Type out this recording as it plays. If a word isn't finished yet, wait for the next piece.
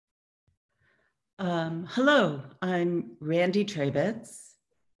Hello, I'm Randee Trabitz,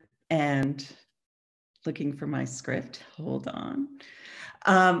 and looking for my script. Hold on.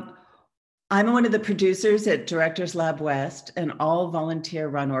 I'm one of the producers at Directors Lab West, an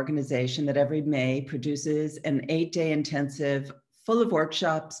all-volunteer-run organization that every May produces an 8-day intensive full of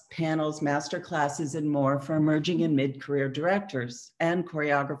workshops, panels, master classes, and more for emerging and mid-career directors and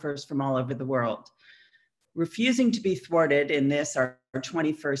choreographers from all over the world. Refusing to be thwarted in this, our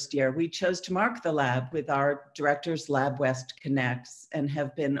 21st year, we chose to mark the lab with our Directors Lab West Connects and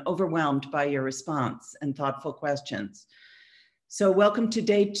have been overwhelmed by your response and thoughtful questions. So welcome to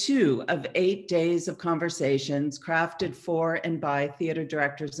day 2 of 8 days of conversations crafted for and by theater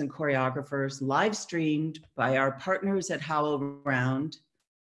directors and choreographers, live streamed by our partners at HowlRound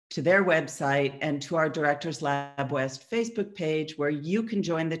to their website and to our Directors Lab West Facebook page, where you can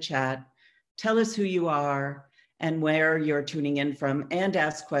join the chat, tell us who you are and where you're tuning in from, and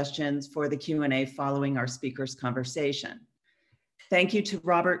ask questions for the Q&A following our speaker's conversation. Thank you to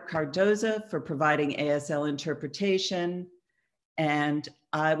Robert Cardoza for providing ASL interpretation. And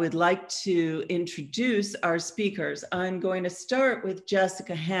I would like to introduce our speakers. I'm going to start with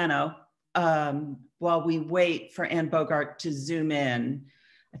Jessica Hanna while we wait for Anne Bogart to zoom in.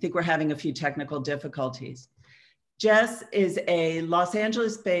 I think we're having a few technical difficulties. Jess is a Los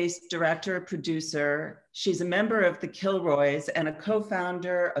Angeles-based director, producer. She's a member of the Kilroys and a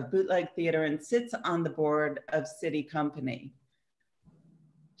co-founder of Bootleg Theater and sits on the board of SITI Company.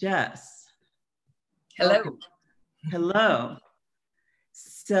 Jess. Hello. Welcome. Hello.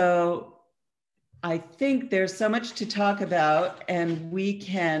 So I think there's so much to talk about, and we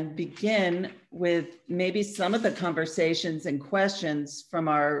can begin with maybe some of the conversations and questions from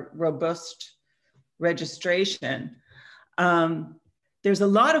our robust registration. There's a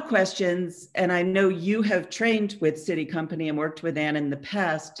lot of questions, and I know you have trained with SITI Company and worked with Anne in the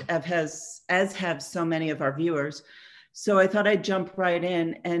past, as have so many of our viewers. So I thought I'd jump right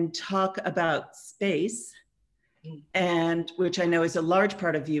in and talk about space, and which I know is a large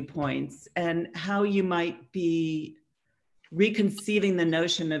part of Viewpoints, and how you might be reconceiving the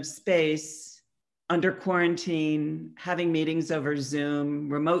notion of space under quarantine, having meetings over Zoom,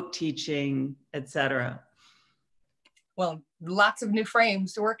 remote teaching, etc. Well, lots of new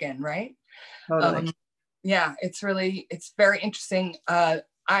frames to work in, right? Totally. Yeah, it's very interesting. I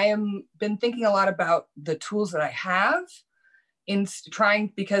am been thinking a lot about the tools that I have in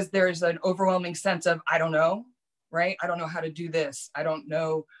trying, because there's an overwhelming sense of, I don't know, right? I don't know how to do this. I don't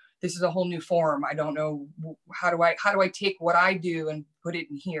know, this is a whole new form. I don't know, how do I take what I do and put it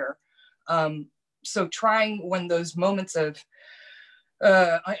in here? So trying, when those moments of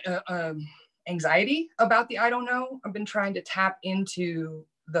anxiety about the I don't know, I've been trying to tap into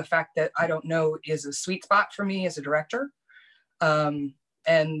the fact that I don't know is a sweet spot for me as a director.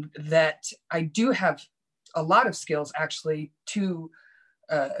 And that I do have a lot of skills actually to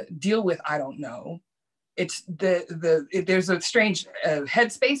deal with I don't know. It's there's a strange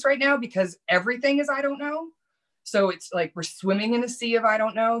headspace right now because everything is I don't know. So it's like we're swimming in a sea of I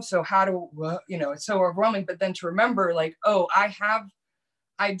don't know. So how do, it's so overwhelming. But then to remember, like, oh,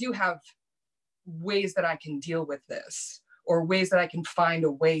 I do have ways that I can deal with this, or ways that I can find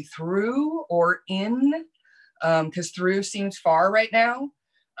a way through or in, because through seems far right now.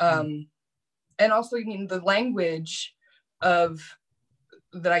 And also, the language that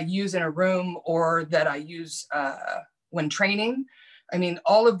I use in a room, or that I use when training.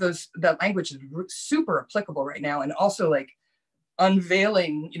 All of that language is super applicable right now. And also, like,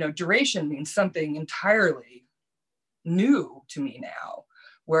 unveiling, duration means something entirely new to me now,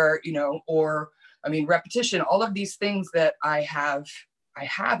 where, repetition, all of these things that I have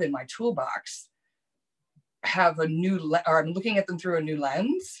in my toolbox have a new, or I'm looking at them through a new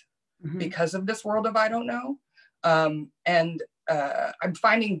lens because of this world of I don't know. And I'm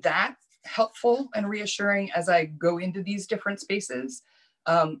finding that helpful and reassuring as I go into these different spaces,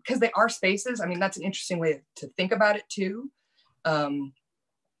 because they are spaces. That's an interesting way to think about it too.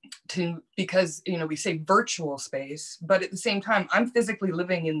 Because we say virtual space, but at the same time, I'm physically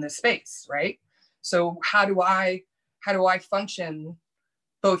living in this space, right? So how do I function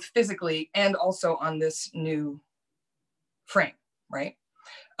both physically and also on this new frame, right?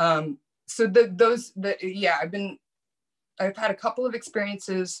 I've had a couple of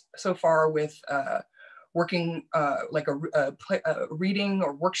experiences so far with working like a reading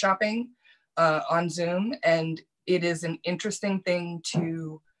or workshopping on Zoom, and it is an interesting thing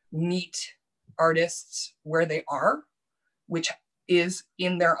to meet artists where they are, which is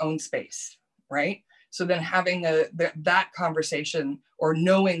in their own space, right? So then having that conversation, or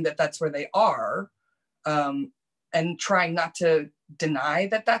knowing that that's where they are, and trying not to deny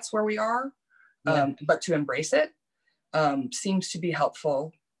that that's where we are, but to embrace it seems to be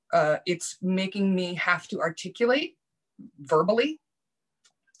helpful. It's making me have to articulate verbally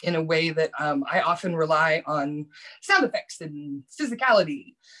in a way that I often rely on sound effects and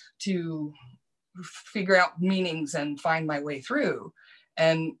physicality to figure out meanings and find my way through.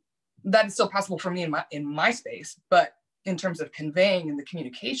 And that is still possible for me in my space, but in terms of conveying in the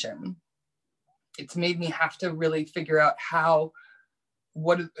communication, it's made me have to really figure out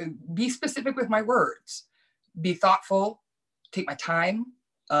be specific with my words, be thoughtful, take my time.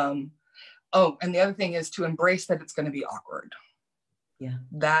 And the other thing is to embrace that it's going to be awkward. Yeah.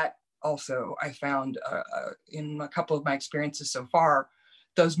 That also I found in a couple of my experiences so far,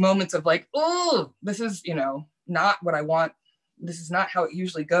 those moments of like, oh, this is, not what I want. This is not how it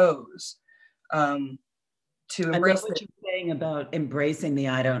usually goes. To embrace I love what you're saying about embracing the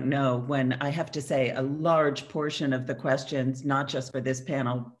I don't know, when I have to say a large portion of the questions, not just for this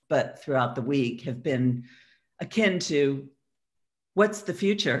panel, but throughout the week, have been akin to what's the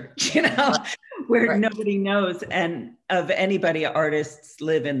future, where nobody knows, and of anybody, artists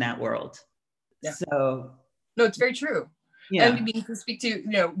live in that world. Yeah. So no, it's very true. Yeah. And I mean, to speak to,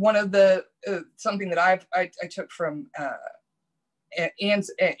 one of the, something that I took from in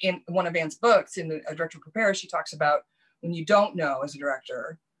one of Anne's books, in A Director Prepares, she talks about when you don't know as a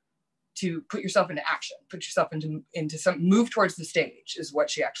director, to put yourself into action, put yourself into some, move towards the stage is what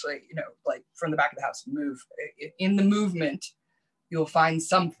she actually, like from the back of the house, move. In the movement, you'll find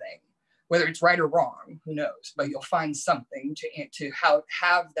something, whether it's right or wrong, who knows, but you'll find something to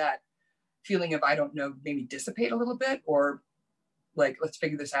have that feeling of I don't know, maybe dissipate a little bit, or like, let's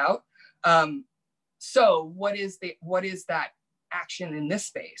figure this out. So what is that action in this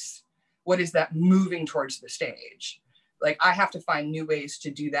space? What is that moving towards the stage? Like, I have to find new ways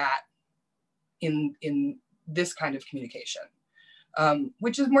to do that in this kind of communication,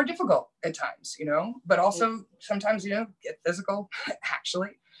 which is more difficult at times, but also sometimes, get physical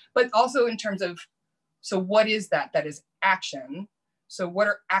actually, but also in terms of, so what is that is action? So what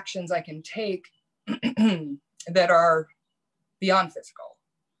are actions I can take that are beyond physical?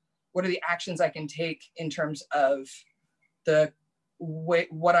 What are the actions I can take in terms of the way,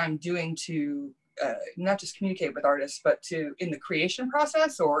 what I'm doing to not just communicate with artists, but to in the creation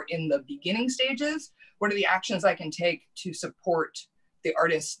process or in the beginning stages? What are the actions I can take to support the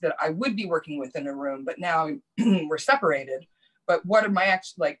artists that I would be working with in a room, but now we're separated? But what are my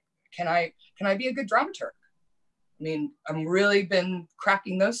actions? Like, can I be a good dramaturg? I mean, I'm really been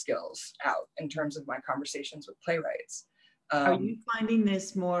cracking those skills out in terms of my conversations with playwrights. Are you finding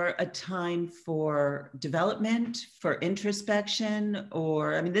this more a time for development, for introspection,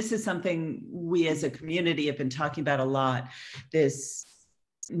 or, I mean, this is something we as a community have been talking about a lot, this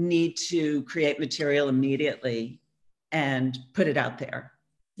need to create material immediately and put it out there?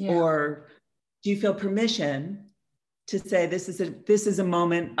 Yeah. Or do you feel permission to say, this is a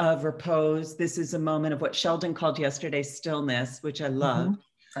moment of repose, this is a moment of what Sheldon called yesterday stillness, which I love.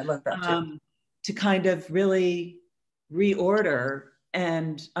 Mm-hmm. I love that too. To kind of really reorder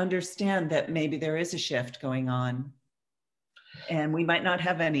and understand that maybe there is a shift going on and we might not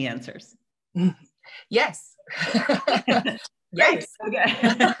have any answers. Yes. Yes. Okay.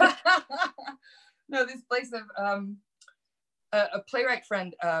 No, this place of a playwright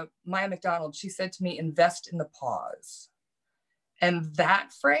friend, Maya McDonald, she said to me, invest in the pause. And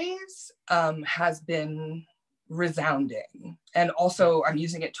that phrase has been resounding. And also I'm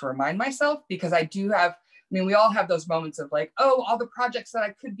using it to remind myself, because I do have, we all have those moments of like, oh, all the projects that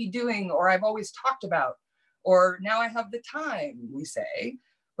I could be doing, or I've always talked about, or now I have the time, we say,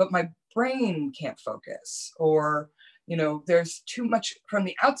 but my brain can't focus, or, there's too much from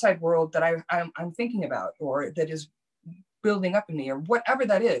the outside world that I'm thinking about, or that is building up in me, or whatever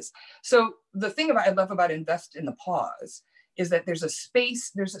that is. So the thing I love about invest in the pause is that there is a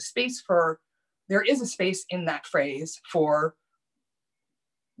space in that phrase for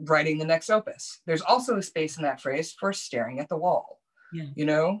writing the next opus. There's also a space in that phrase for staring at the wall. Yeah.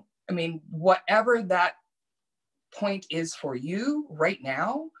 Whatever that point is for you right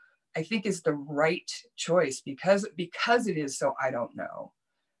now, I think is the right choice, because it is so I don't know.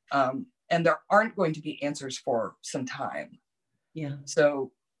 And there aren't going to be answers for some time. Yeah.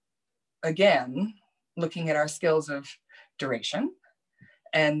 So again, looking at our skills of duration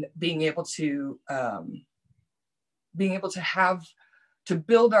and being able to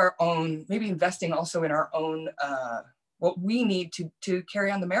build our own, maybe investing also in our own, what we need to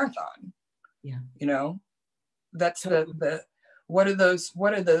carry on the marathon. Yeah. That's what are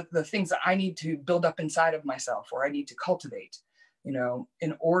the things that I need to build up inside of myself, or I need to cultivate,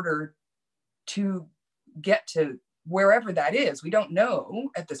 in order to get to wherever that is. We don't know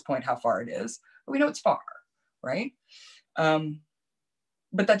at this point how far it is, but we know it's far, right?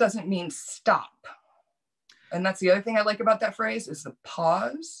 But that doesn't mean stop. And that's the other thing I like about that phrase, is the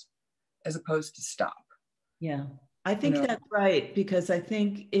pause as opposed to stop. Yeah, I think that's right, because I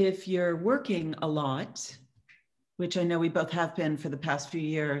think if you're working a lot, which I know we both have been for the past few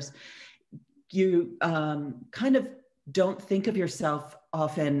years, you kind of don't think of yourself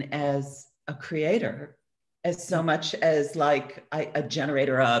often as a creator, as so much as like a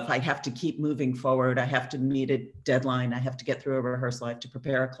generator of, I have to keep moving forward, I have to meet a deadline, I have to get through a rehearsal, I have to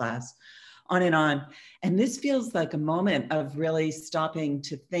prepare a class, on and on. And this feels like a moment of really stopping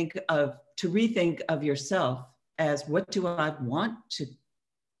to rethink of yourself as, what do I want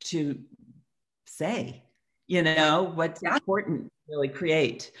to say? You know, what's important to really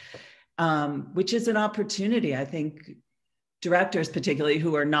create, which is an opportunity, I think, directors particularly,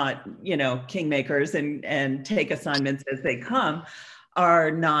 who are not, you know, kingmakers and take assignments as they come, are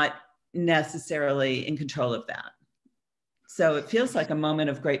not necessarily in control of that. So it feels like a moment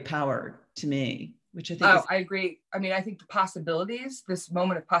of great power to me, which I think I agree. I mean, I think the possibilities, this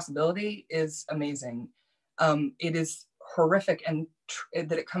moment of possibility is amazing. It is horrific, and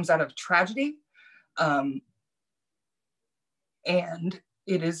that it comes out of tragedy. And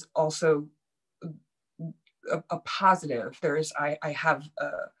it is also a positive. There is, I have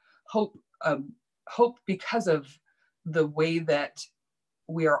hope because of the way that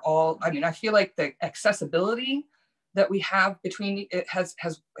we are all, I mean, I feel like the accessibility that we have between it has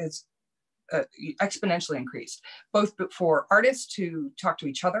exponentially increased, both for artists to talk to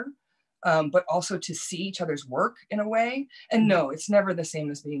each other, but also to see each other's work in a way. And no, it's never the same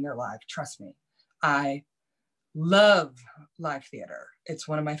as being there live. Trust me. I love live theater. It's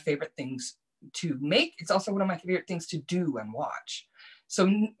one of my favorite things to make. It's also one of my favorite things to do and watch. So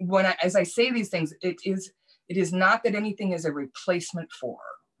as I say these things, it is not that anything is a replacement for,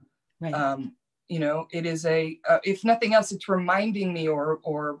 right. You know, it is if nothing else, it's reminding me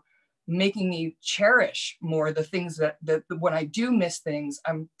or making me cherish more the things that when I do miss things,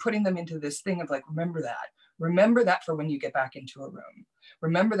 I'm putting them into this thing of like, remember that for when you get back into a room,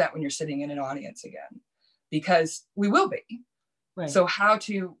 remember that when you're sitting in an audience again, because we will be. Right. So how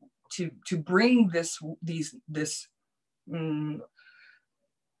to bring this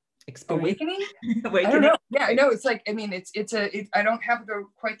awakening? I don't know. Yeah, I know. It's like, I mean, I don't have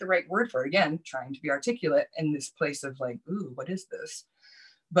quite the right word for it. Again, trying to be articulate in this place of like, ooh, what is this?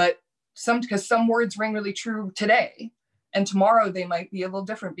 But because some words ring really true today, and tomorrow they might be a little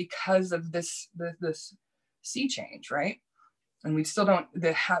different because of this sea change, right? And we still haven't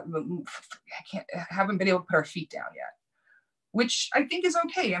been able to put our feet down yet, which I think is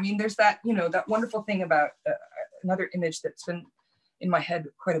okay. I mean, there's that, you know, that wonderful thing about another image that's been in my head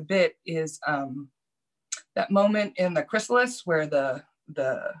quite a bit is that moment in the chrysalis where the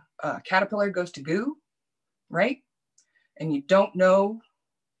caterpillar goes to goo, right? And you don't know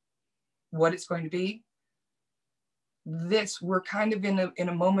what it's going to be. We're kind of in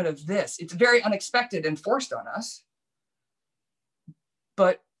a moment of this. It's very unexpected and forced on us.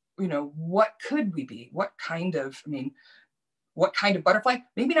 But, you know, what could we be? What kind of butterfly?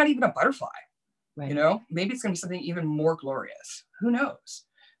 Maybe not even a butterfly. Right. You know, maybe it's going to be something even more glorious. Who knows?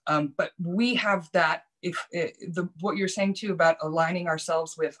 But we have that. What you're saying too about aligning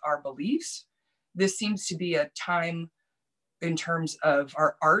ourselves with our beliefs, this seems to be a time in terms of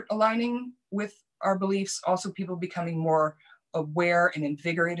our art aligning with our beliefs. Also, people becoming more aware and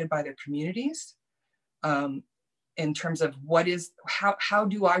invigorated by their communities. In terms of how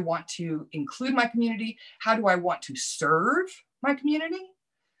do I want to include my community? How do I want to serve my community?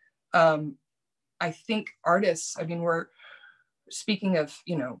 I think artists, I mean, we're speaking of,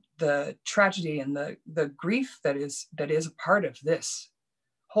 you know, the tragedy and the grief that is a part of this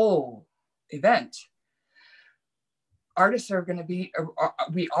whole event. Artists are going to be,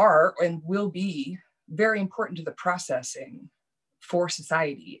 we are and will be very important to the processing for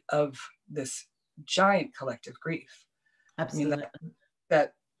society of this giant collective grief. Absolutely. I mean,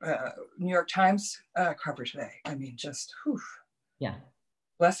 that New York Times cover today, I mean, just whew. Yeah.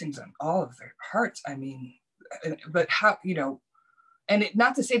 Blessings on all of their hearts. I mean, but how, you know, and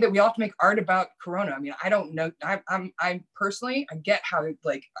not to say that we all have to make art about Corona. I mean, I don't know. I personally, I get how,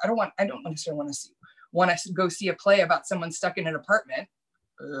 like, I don't necessarily want to go see a play about someone stuck in an apartment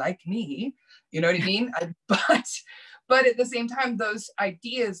like me, you know what I mean? But at the same time, those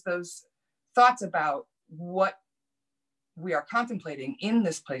ideas, those thoughts about what we are contemplating in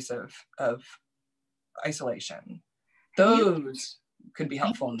this place of isolation, those could be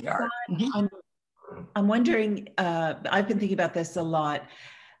helpful in the art. I'm wondering, I've been thinking about this a lot.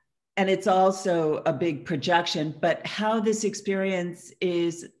 And it's also a big projection, but how this experience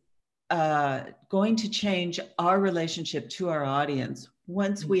is going to change our relationship to our audience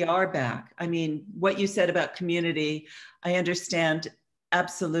once we are back. I mean, what you said about community, I understand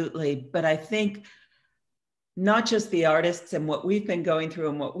absolutely, but I think not just the artists and what we've been going through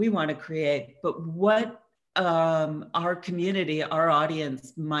and what we want to create, but what our community, our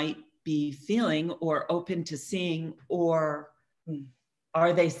audience might be feeling or open to seeing, or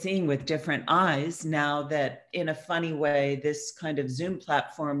are they seeing with different eyes now that, in a funny way, this kind of Zoom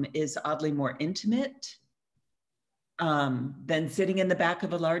platform is oddly more intimate than sitting in the back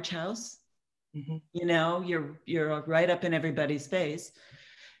of a large house? Mm-hmm. You know, you're right up in everybody's face.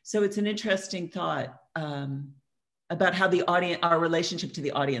 So it's an interesting thought about how the audience, our relationship to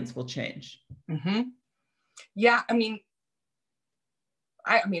the audience, will change. Mm-hmm. Yeah, I mean,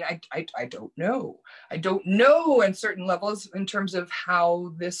 I don't know. I don't know on certain levels in terms of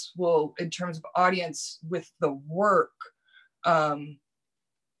how this will, in terms of audience with the work. I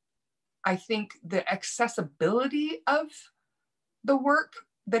think the accessibility of the work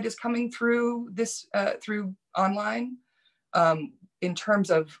that is coming through this, through online, in terms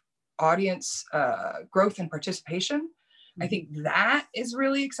of audience growth and participation, I think that is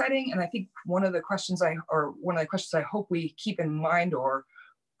really exciting. And I think one of the questions I hope we keep in mind, or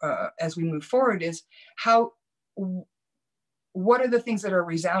as we move forward, is what are the things that are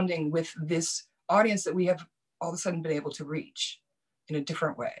resounding with this audience that we have all of a sudden been able to reach in a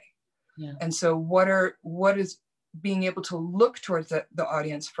different way. Yeah. And so what is being able to look towards the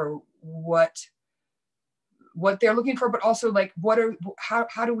audience for what they're looking for, but also like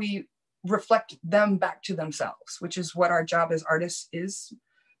how do we reflect them back to themselves, which is what our job as artists is.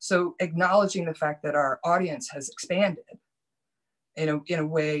 So acknowledging the fact that our audience has expanded in a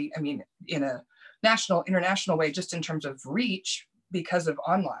way, I mean, in a national, international way, just in terms of reach because of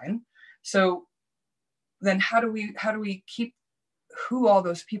online. So then how do we keep who all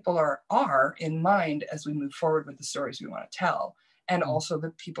those people are in mind as we move forward with the stories we want to tell, and also the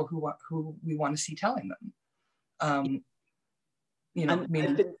people who we want to see telling them. You know, I've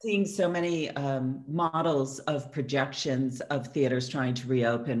been seeing so many models of projections of theaters trying to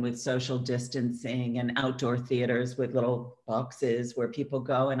reopen with social distancing, and outdoor theaters with little boxes where people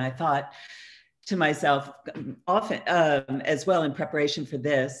go. And I thought to myself, often as well, in preparation for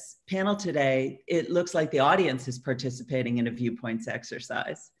this panel today, it looks like the audience is participating in a viewpoints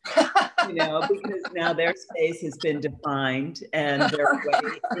exercise. You know, because now their space has been defined and they're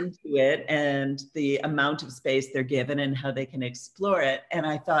way into it, and the amount of space they're given and how they can explore it. And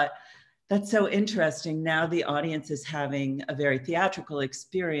I thought, that's so interesting. Now the audience is having a very theatrical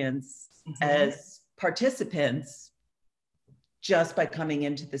experience as participants just by coming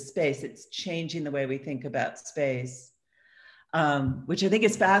into the space. It's changing the way we think about space, which I think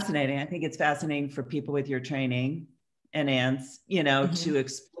is fascinating. I think it's fascinating for people with your training and Anne's, you know, to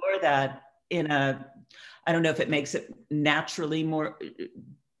explore that in a, I don't know if it makes it naturally more,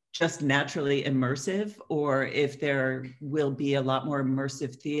 just naturally immersive, or if there will be a lot more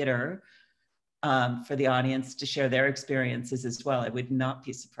immersive theater for the audience to share their experiences as well. I would not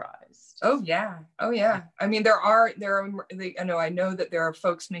be surprised. Oh yeah. I mean, I know that there are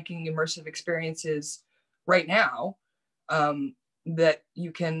folks making immersive experiences right now that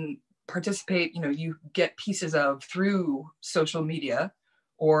you can participate, you know, you get pieces of through social media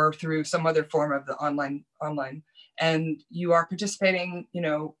or through some other form of the online, and you are participating, you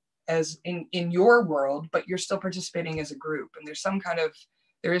know, as in your world, but you're still participating as a group. And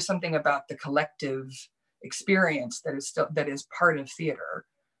there is something about the collective experience that is part of theater,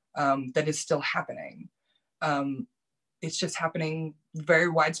 that is still happening. It's just happening very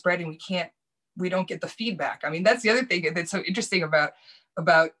widespread, and we don't get the feedback. I mean, that's the other thing that's so interesting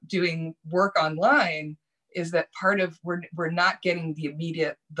about doing work online, is that part of we're not getting the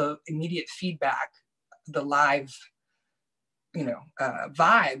immediate feedback, the live, you know,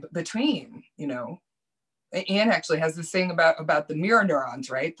 vibe between, you know. Anne actually has this thing about the mirror neurons,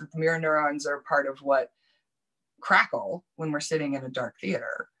 right? That the mirror neurons are part of what crackle when we're sitting in a dark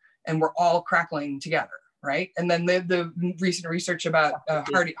theater, and we're all crackling together, right? And then the recent research about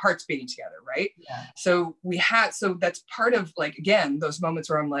hearts beating together, right? Yeah. So that's part of, like, again, those moments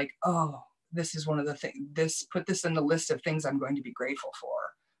where I'm like, oh, this is one of the things, put this in the list of things I'm going to be grateful for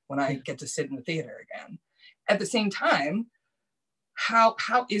when I get to sit in the theater again. At the same time, how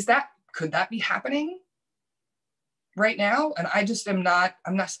is that, could that be happening right now? And I'm just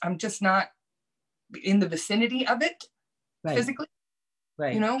not in the vicinity of it physically,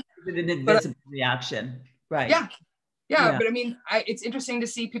 right? You know, an invisible reaction, right? Yeah. But I mean, it's interesting to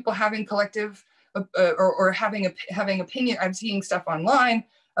see people having collective or having opinion. I'm seeing stuff online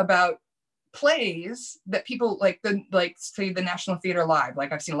about plays that people like, say the National Theater Live.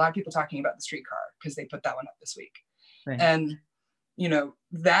 Like I've seen a lot of people talking about The Streetcar because they put that one up this week. Right. And you know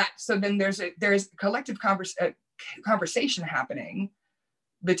that, so then there's a collective conversation happening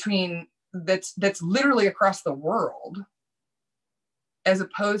between that's literally across the world, as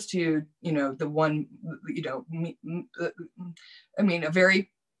opposed to, you know, the one, you know, I mean, a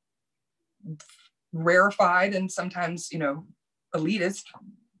very rarefied and sometimes, you know, elitist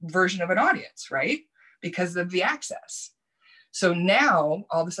version of an audience, right? Because of the access. So now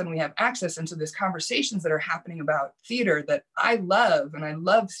all of a sudden we have access into these conversations that are happening about theater that I love. And I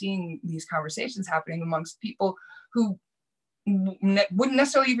love seeing these conversations happening amongst people who wouldn't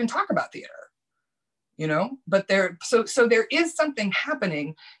necessarily even talk about theater, you know, but so there is something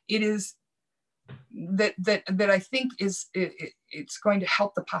happening. It is that I think it's going to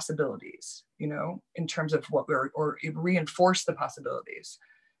help the possibilities, you know, in terms of what or reinforce the possibilities,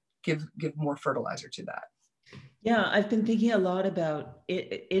 give more fertilizer to that. Yeah, I've been thinking a lot about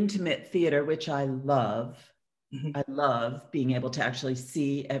intimate theater, which I love. Mm-hmm. I love being able to actually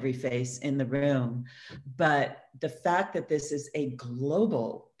see every face in the room. But the fact that this is a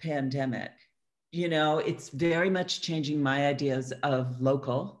global pandemic, you know, it's very much changing my ideas of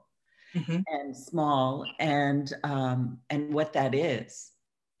local mm-hmm. and small and what that is,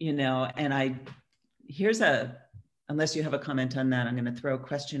 you know. And unless you have a comment on that, I'm going to throw a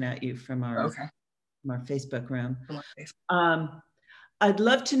question at you from our Facebook room. I'd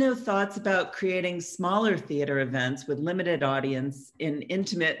love to know thoughts about creating smaller theater events with limited audience in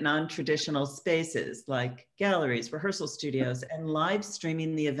intimate, non-traditional spaces like galleries, rehearsal studios, and live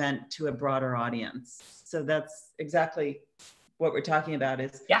streaming the event to a broader audience. So that's exactly what we're talking about,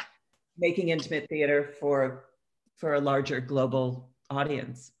 is making intimate theater for a larger global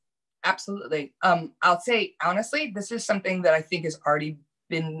audience. Absolutely. I'll say, honestly, this is something that I think has already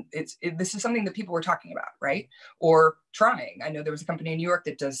this is something that people were talking about, right? Or trying. I know there was a company in New York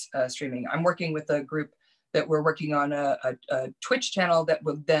that does streaming. I'm working with a group that we're working on a Twitch channel that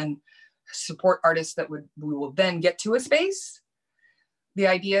would then support artists that we will then get to a space. The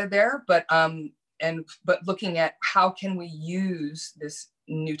idea there, but looking at how can we use this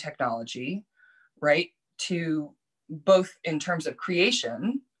new technology, right? To both in terms of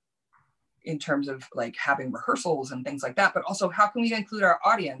creation, in terms of like having rehearsals and things like that, but also how can we include our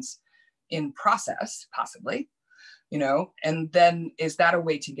audience in process, possibly, you know, and then is that a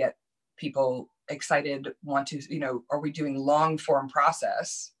way to get people excited, want to, you know, are we doing long form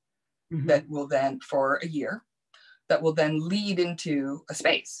process mm-hmm. that will then, for a year, that will then lead into a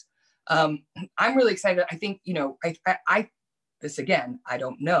space. I'm really excited. I think, you know, I this again, I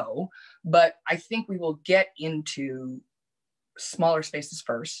don't know, but I think we will get into smaller spaces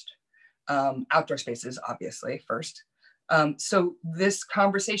first. Outdoor spaces, obviously, first. So this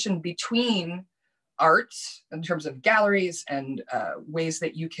conversation between arts in terms of galleries and ways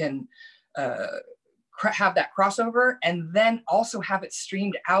that you can have that crossover, and then also have it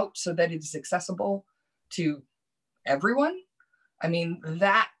streamed out so that it is accessible to everyone. I mean,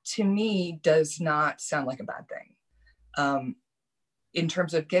 that to me does not sound like a bad thing. In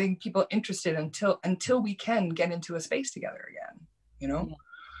terms of getting people interested until we can get into a space together again, you know? Yeah.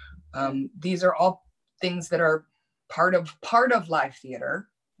 These are all things that are part of live theater.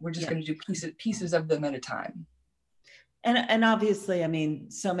 We're just going to do pieces of them at a time. And obviously, I mean,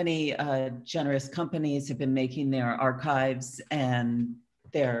 so many generous companies have been making their archives and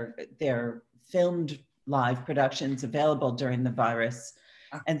their filmed live productions available during the virus.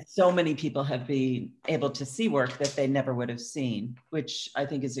 And so many people have been able to see work that they never would have seen, which I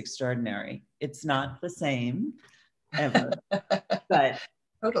think is extraordinary. It's not the same ever, but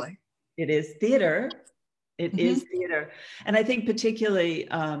totally. It is theater. It mm-hmm. is theater. And I think particularly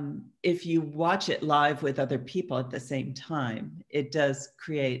if you watch it live with other people at the same time, it does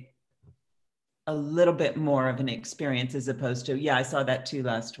create a little bit more of an experience as opposed to, I saw that too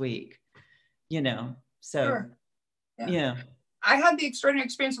last week, you know, so, sure. Yeah. I had the extraordinary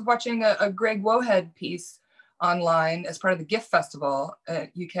experience of watching a Greg Wohead piece online as part of the GIFT Festival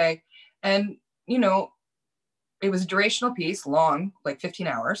at UK. And, you know, it was a durational piece, long, like 15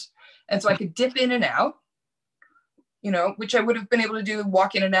 hours. And so I could dip in and out, you know, which I would have been able to do,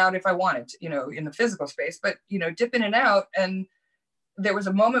 walk in and out if I wanted to, you know, in the physical space, but, you know, dip in and out. And there was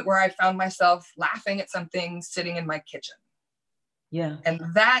a moment where I found myself laughing at something sitting in my kitchen. Yeah. And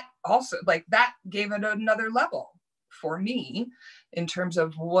that also, like, that gave it another level for me in terms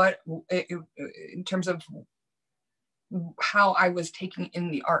of in terms of how I was taking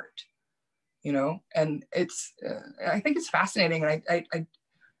in the art. You know, and it's, I think it's fascinating. And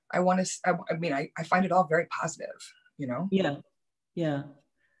I want to, I mean, I find it all very positive, you know? Yeah. Yeah.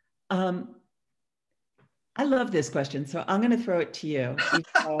 Um, I love this question, so I'm going to throw it to you,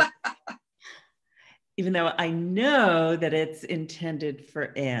 even though I know that it's intended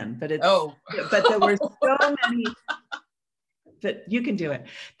for Anne, but but there were so many. But you can do it.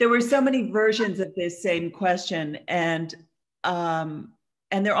 There were so many versions of this same question, and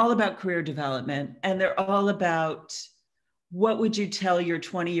they're all about career development, and they're all about what would you tell your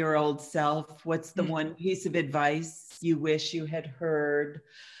 20-year-old self? What's the one piece of advice you wish you had heard?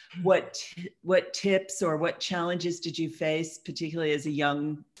 What tips or what challenges did you face, particularly as a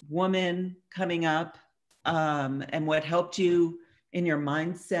young woman coming up, and what helped you in your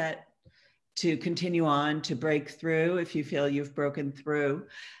mindset to continue on, to break through if you feel you've broken through,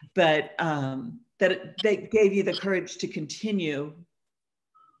 but that they gave you the courage to continue.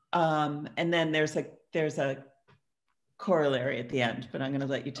 And then there's a corollary at the end, but I'm going to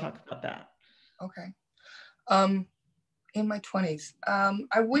let you talk about that. Okay. In my 20s,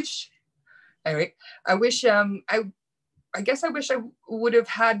 I guess I wish I would have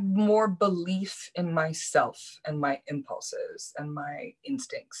had more belief in myself and my impulses and my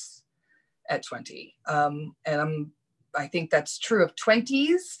instincts at 20. I think that's true of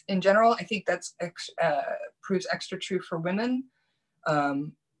 20s in general. I think that's proves extra true for women.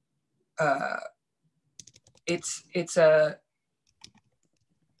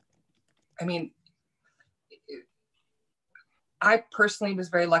 I personally was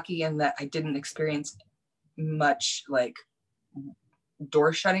very lucky in that I didn't experience much like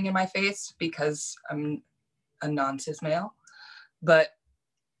door shutting in my face because I'm a non-cis male, but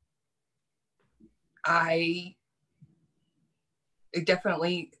I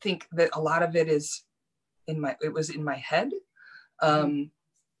definitely think that a lot of it is it was in my head.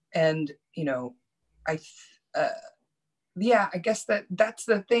 And, you know, I guess that's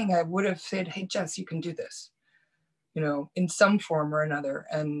the thing. I would have said, hey, Jess, you can do this, you know, in some form or another.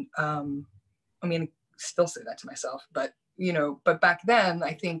 And I mean, still say that to myself, but, you know, but back then,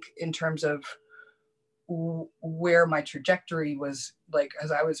 I think in terms of where my trajectory was, like,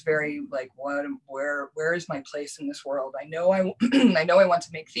 as I was very like, where is my place in this world? I know I know I want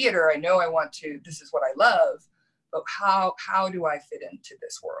to make theater. I know I want to, this is what I love, but how do I fit into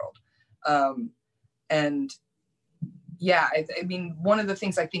this world? And yeah, I mean, one of the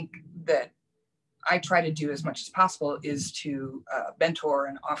things I think that I try to do as much as possible is to mentor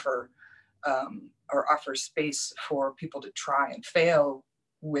and offer space for people to try and fail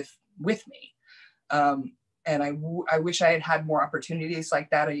with me. And I wish I had had more opportunities like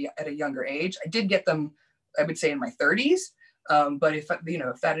that at a younger age. I did get them, I would say, in my 30s. But if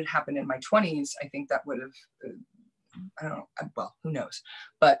that had happened in my 20s, I think that would have, I don't know, well, who knows?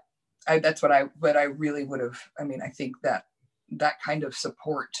 But that's what I really would have. I mean, I think that kind of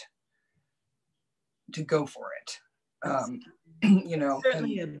support to go for it, you know.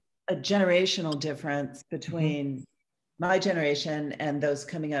 Certainly a generational difference between my generation and those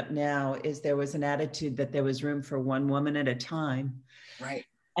coming up now is there was an attitude that there was room for one woman at a time. Right.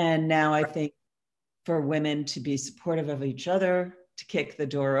 And now I think for women to be supportive of each other, to kick the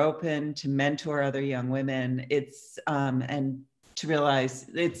door open, to mentor other young women, it's, and to realize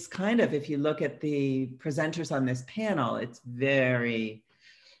it's kind of, if you look at the presenters on this panel, it's very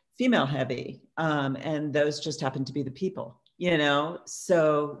female heavy. And those just happen to be the people, you know?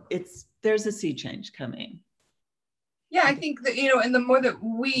 So there's a sea change coming. Yeah, I think that, you know, and the more that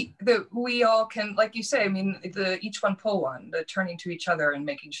we all can, like you say, I mean, each one pull one, the turning to each other and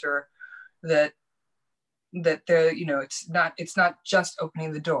making sure that the, you know, it's not just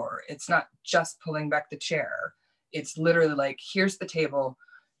opening the door. It's not just pulling back the chair. It's literally like, here's the table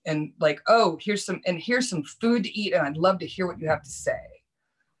and like, oh, here's some food to eat. And I'd love to hear what you have to say,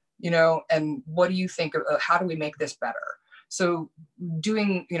 you know, and what do you think of how do we make this better? So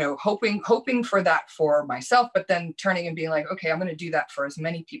doing, you know, hoping for that for myself, but then turning and being like, okay, I'm going to do that for as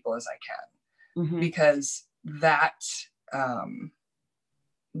many people as I can, because that's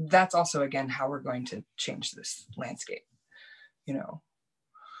also, again, how we're going to change this landscape, you know.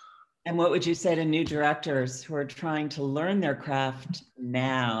 And what would you say to new directors who are trying to learn their craft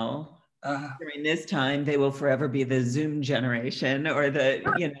now? During this time, they will forever be the Zoom generation, or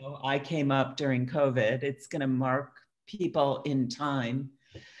you know, I came up during COVID. It's going to mark people in time,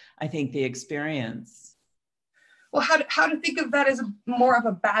 I think, the experience. Well, how to think of that as more of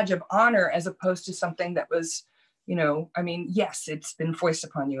a badge of honor as opposed to something that was, you know, I mean, yes, it's been foisted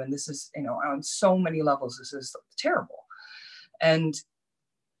upon you, and this is, you know, on so many levels, this is terrible.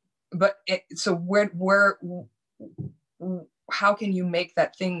 But how can you make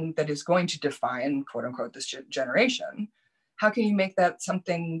that thing that is going to define, quote unquote, this generation? How can you make that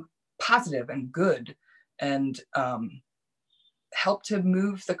something positive and good and help to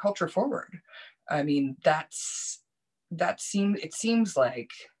move the culture forward. I mean, it seems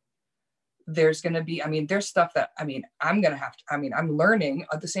like there's going to be, I mean, there's stuff that, I mean, I'm learning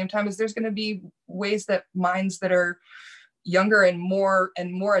at the same time as there's going to be ways that minds that are younger and more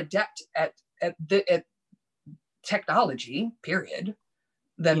adept at technology, period,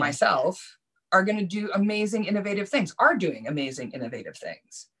 than myself, are going to do amazing, innovative things, are doing amazing, innovative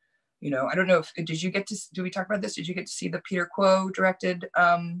things. You know, I don't know if, did we talk about this? Did you get to see the Peter Kuo directed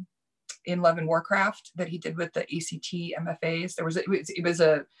In Love and Warcraft that he did with the ACT MFAs?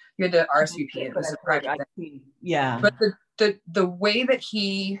 You had to RSVP, it was a private thing. Yeah. But the way that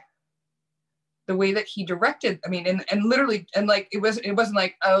he directed, I mean, and literally, and like, it wasn't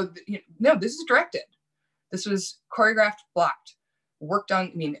like, oh, no, this is directed. This was choreographed, blocked, worked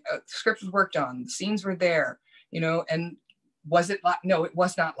on. I mean, the script was worked on, the scenes were there, you know, and was it live? No, it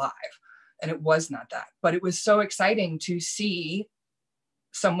was not live. And it was not that, but it was so exciting to see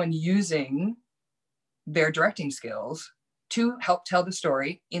someone using their directing skills to help tell the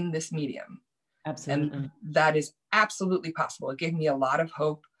story in this medium. Absolutely. And that is absolutely possible. It gave me a lot of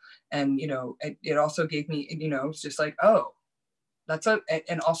hope. And, you know, it also gave me, you know, it's just like, oh,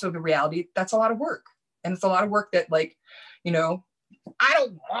 and also the reality, that's a lot of work. And it's a lot of work that, like, you know, I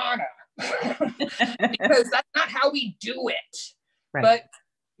don't wanna, because that's not how we do it. Right. But,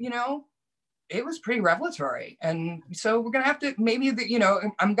 you know, it was pretty revelatory. And so we're going to have to, maybe, you know,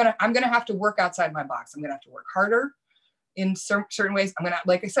 I'm going to have to work outside my box. I'm going to have to work harder in certain ways.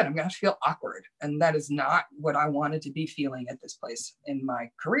 Like I said, I'm going to have to feel awkward. And that is not what I wanted to be feeling at this place in my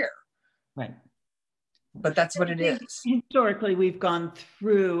career. Right. But that's what it is. Historically, we've gone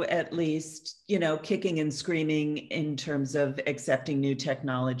through, at least, you know, kicking and screaming in terms of accepting new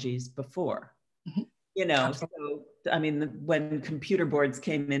technologies before. Mm-hmm. You know, absolutely. So, I mean, when computer boards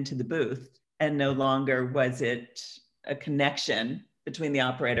came into the booth, and no longer was it a connection between the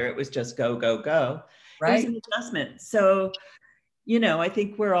operator, it was just go, go, go. Right. It was an adjustment. So, you know, I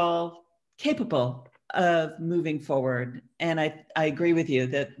think we're all capable of moving forward. And I agree with you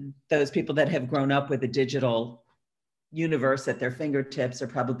that those people that have grown up with a digital universe at their fingertips are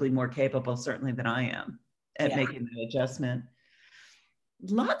probably more capable, certainly, than I am at making the adjustment.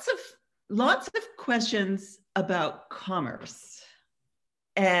 Lots of questions about commerce.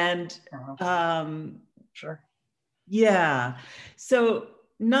 And sure. Yeah. So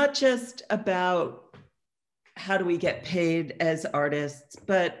not just about how do we get paid as artists,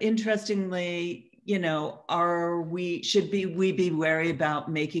 but interestingly, you know, should we be wary about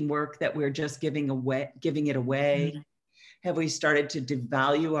making work that we're just giving it away? Mm-hmm. Have we started to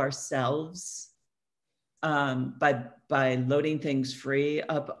devalue ourselves by loading things free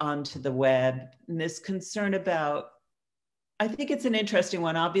up onto the web? And this concern about, I think it's an interesting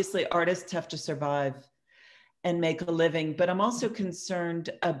one. Obviously, artists have to survive and make a living, but I'm also concerned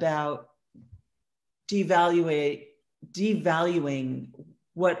about devaluing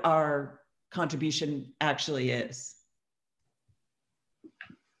what our contribution actually is.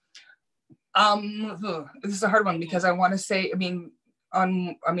 This is a hard one because I want to say,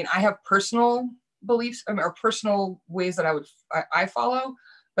 I have personal beliefs or personal ways that I follow.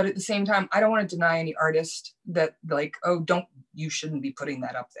 But at the same time, I don't want to deny any artist that, like, oh, you shouldn't be putting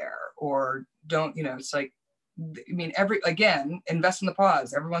that up there, or don't, you know, it's like, I mean, invest in the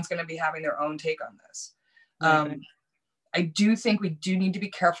pause. Everyone's going to be having their own take on this. Right. I do think we do need to be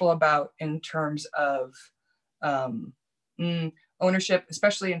careful about in terms of ownership,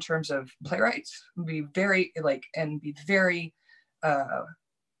 especially in terms of playwrights. Be very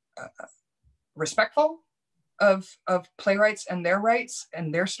respectful of playwrights and their rights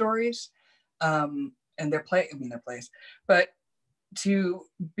and their stories, and their plays, but to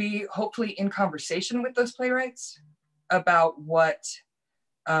be hopefully in conversation with those playwrights about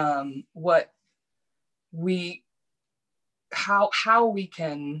how we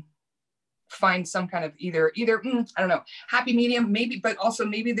can find some kind of either I don't know, happy medium, maybe, but also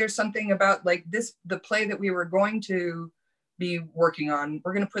maybe there's something about, like, the play that we were going to be working on,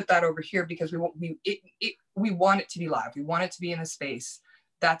 we're going to put that over here because we want it to be live. We want it to be in a space.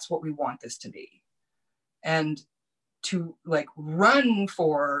 That's what we want this to be. And to, like, run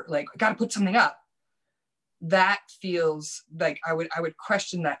for, like, got to put something up, that feels like I would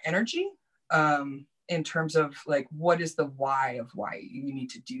question that energy in terms of, like, what is the why of why you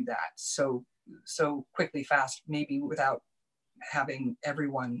need to do that so quickly, fast, maybe without having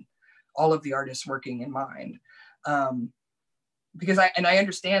all of the artists working in mind. Because I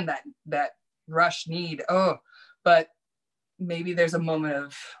understand that rush need, but maybe there's a moment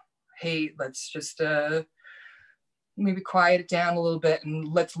of, hey, let's just maybe quiet it down a little bit and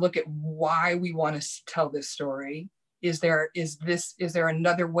let's look at why we want to tell this story Is there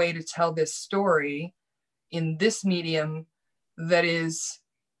another way to tell this story in this medium that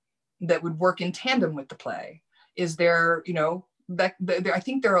would work in tandem with the play? Is there, I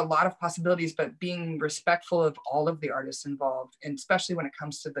think there are a lot of possibilities, but being respectful of all of the artists involved, and especially when it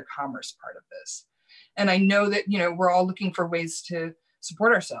comes to the commerce part of this. And I know that, we're all looking for ways to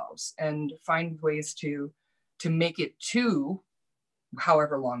support ourselves and find ways to make it to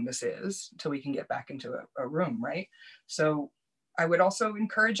however long this is until we can get back into a room, right? So I would also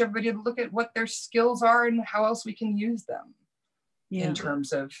encourage everybody to look at what their skills are and how else we can use them in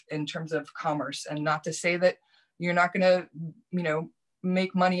terms of commerce. And not to say that you're not going to,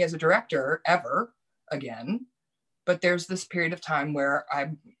 make money as a director ever again, but there's this period of time where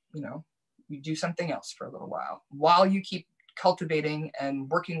you do something else for a little while you keep cultivating and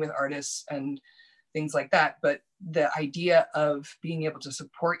working with artists and things like that. But the idea of being able to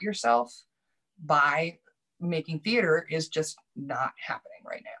support yourself by making theater is just not happening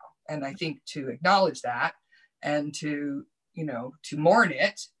right now. And I think to acknowledge that and to mourn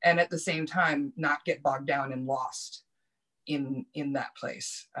it, and at the same time not get bogged down and lost in that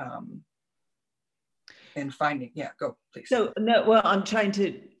place, and finding, go please. So no, well, I'm trying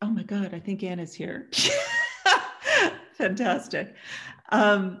to, oh my God, I think Anne is here. Fantastic.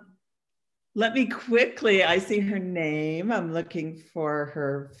 Let me quickly, I see her name. I'm looking for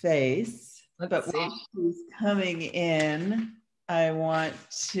her face. But while she's coming in, I want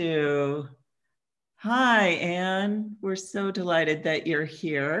to, hi, Anne. We're so delighted that you're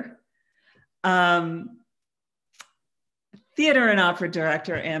here. Theater and opera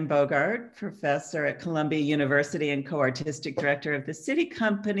director Anne Bogart, professor at Columbia University and co-artistic director of the SITI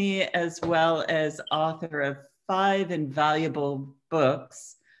Company, as well as author of 5 invaluable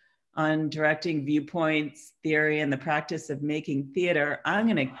books on directing, viewpoints, theory, and the practice of making theater. I'm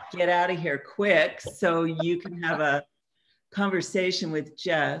gonna get out of here quick so you can have a conversation with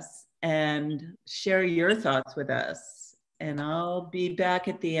Jess and share your thoughts with us. And I'll be back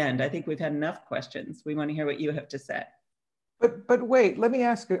at the end. I think we've had enough questions. We wanna hear what you have to say. But wait, let me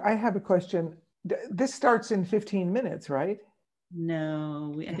ask you, I have a question. This starts in 15 minutes, right?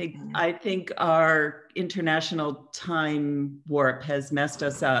 No, I think our international time warp has messed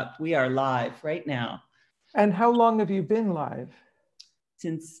us up. We are live right now. And how long have you been live?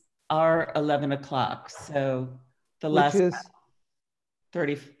 Since our 11 o'clock. So the last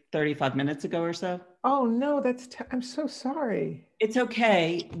 35 minutes ago or so. Oh no, I'm so sorry. It's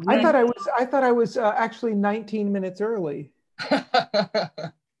okay. I thought I was actually 19 minutes early.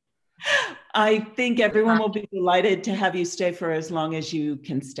 I think everyone will be delighted to have you stay for as long as you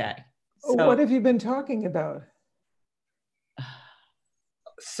can stay. So, what have you been talking about?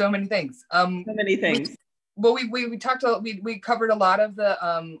 So many things. So many things. We talked. We covered a lot of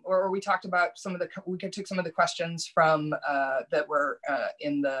the, or we talked about some of the. We took some of the questions from that were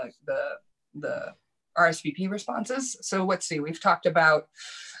in the RSVP responses. So let's see. We've talked about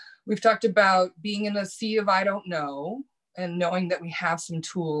being in a sea of I don't know, and knowing that we have some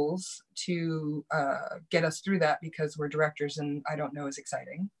tools to get us through that because we're directors and I don't know is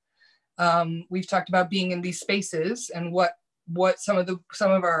exciting. We've talked about being in these spaces and what some of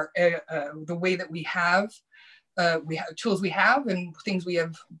our the way that we have tools we have and things we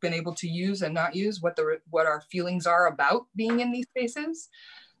have been able to use and not use, what our feelings are about being in these spaces.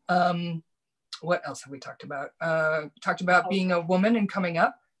 What else have we talked about? Talked about being a woman and coming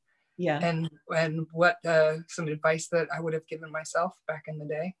up. Yeah. And what some advice that I would have given myself back in the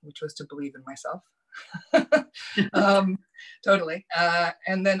day, which was to believe in myself. Totally.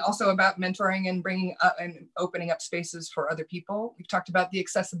 And then also about mentoring and bringing up and opening up spaces for other people. We've talked about the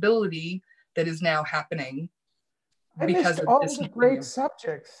accessibility that is now happening. I missed all the great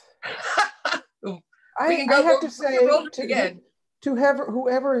subjects. I have to say to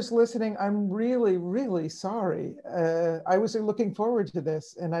whoever is listening, I'm really, really sorry. I was looking forward to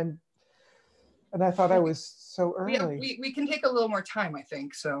this, and I thought I was so early. We can take a little more time, I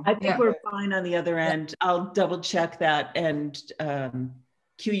think. So I think we're fine on the other end. I'll double check that and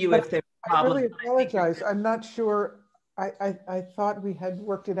cue you if there's a problem. I really apologize. I'm not sure. I thought we had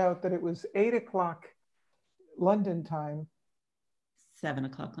worked it out that it was 8 o'clock London time. 7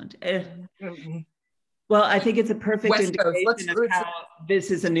 o'clock London. Well, I think it's a perfect indication of how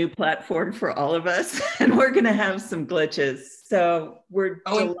this is a new platform for all of us, and we're going to have some glitches. So we're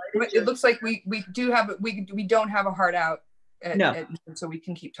delighted. It looks like we don't have a hard out, so we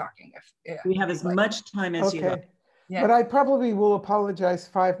can keep talking. We have as much time as you have. Yeah. But I probably will apologize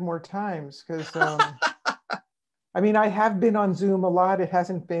 5 more times because I mean, I have been on Zoom a lot. It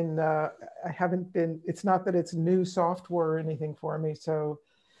hasn't been. It's not that it's new software or anything for me. So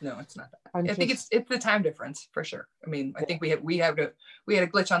No, it's not that. I think it's the time difference for sure. I mean, I think we had a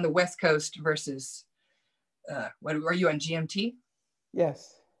glitch on the West Coast versus what are you on, GMT?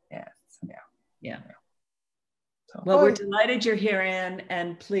 Yes. Yeah. So, well, we're delighted you're here, Anne,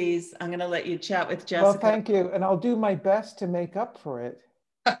 and please, I'm going to let you chat with Jessica. Well, thank you, and I'll do my best to make up for it.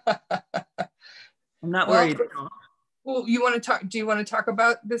 I'm not worried at all. Well, do you want to talk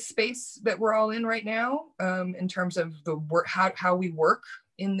about the space that we're all in right now, in terms of the work, how we work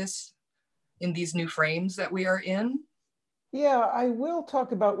in these new frames that we are in? Yeah, I will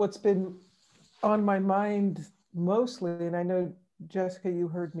talk about what's been on my mind mostly, and I know, Jessica, you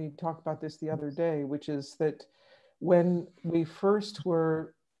heard me talk about this the other day, which is that when we first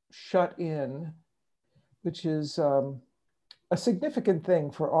were shut in, which is a significant thing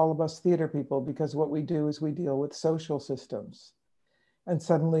for all of us theater people, because what we do is we deal with social systems, and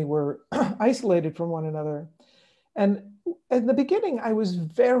suddenly we're isolated from one another. And in the beginning, I was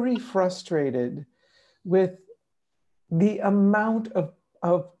very frustrated with the amount of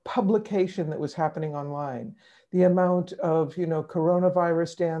publication that was happening online, the amount of,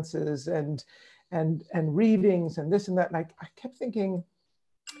 coronavirus dances and readings and this and that. And I kept thinking,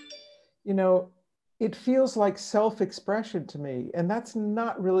 it feels like self-expression to me, and that's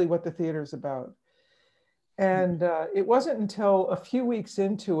not really what the theater is about. And it wasn't until a few weeks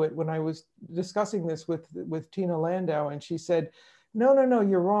into it when I was discussing this with Tina Landau, and she said, no,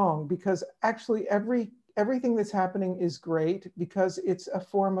 you're wrong, because actually everything that's happening is great because it's a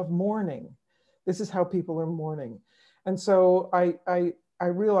form of mourning. This is how people are mourning. And so I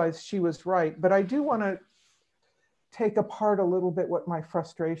realized she was right, but I do want to take apart a little bit what my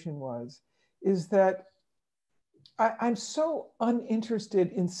frustration was, is that I'm so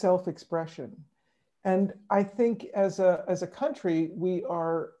uninterested in self-expression. And I think as a country, we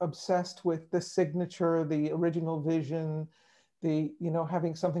are obsessed with the signature, the original vision, the,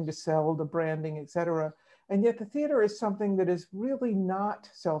 having something to sell, the branding, et cetera. And yet the theater is something that is really not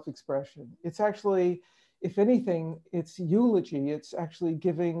self-expression. It's actually, if anything, it's eulogy. It's actually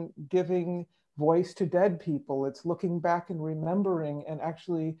giving voice to dead people. It's looking back and remembering and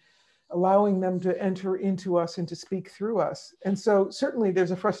actually allowing them to enter into us and to speak through us. And so certainly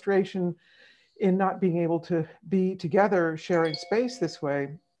there's a frustration in not being able to be together sharing space this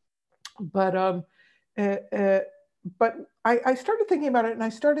way. But I started thinking about it, and I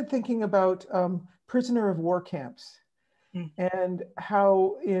started thinking about prisoner of war camps and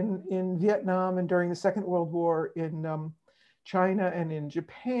how in Vietnam and during the Second World War in China and in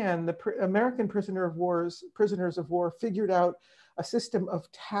Japan, the American prisoners of war figured out a system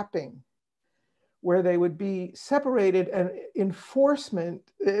of tapping where they would be separated and enforced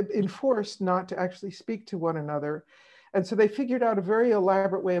not to actually speak to one another. And so they figured out a very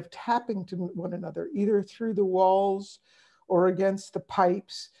elaborate way of tapping to one another, either through the walls or against the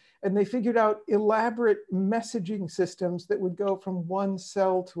pipes. And they figured out elaborate messaging systems that would go from one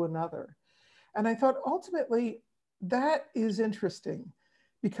cell to another. And I thought, ultimately, that is interesting,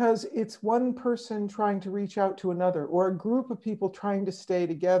 because it's one person trying to reach out to another, or a group of people trying to stay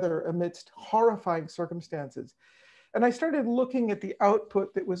together amidst horrifying circumstances. And I started looking at the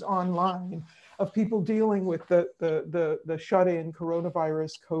output that was online of people dealing with the shut-in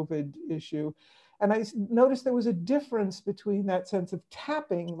coronavirus COVID issue. And I noticed there was a difference between that sense of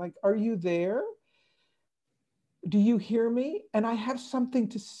tapping, like, are you there? Do you hear me? And I have something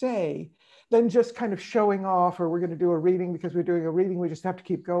to say, than just kind of showing off, or we're going to do a reading because we're doing a reading, we just have to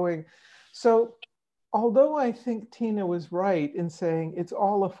keep going. So although I think Tina was right in saying it's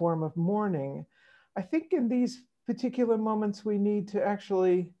all a form of mourning, I think in these particular moments we need to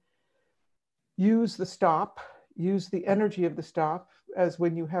actually use the stop, use the energy of the stop, as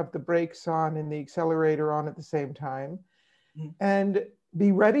when you have the brakes on and the accelerator on at the same time, and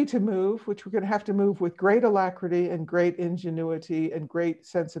be ready to move, which we're going to have to move with great alacrity and great ingenuity and great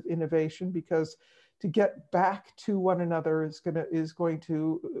sense of innovation, because to get back to one another is going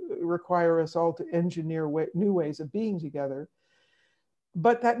to require us all to engineer new ways of being together.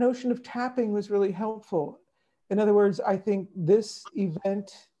 But that notion of tapping was really helpful. In other words, I think this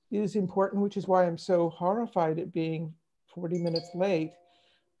event is important, which is why I'm so horrified at being 40 minutes late,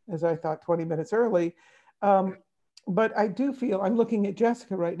 as I thought 20 minutes early. But I do feel, I'm looking at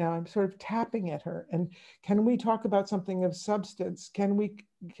Jessica right now, I'm sort of tapping at her. And can we talk about something of substance? Can we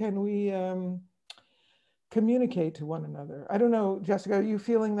communicate to one another? I don't know, Jessica, are you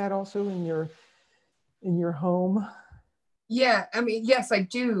feeling that also in your home? Yeah, I mean, yes, I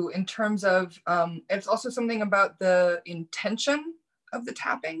do, in terms of, it's also something about the intention of the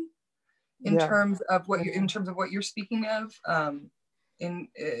tapping, in terms of what you're speaking of,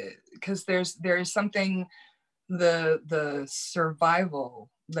 because there is something, the survival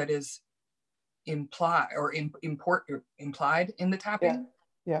that is implied or implied in the tapping.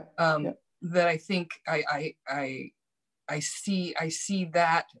 Yeah. That I think I see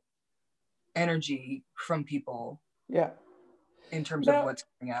that energy from people. Yeah. In terms of what's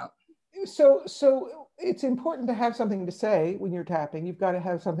coming out. So it's important to have something to say when you're tapping. You've got to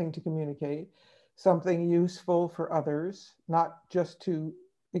have something to communicate, something useful for others, not just to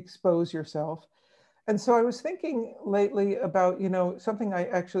expose yourself. And so I was thinking lately about, something I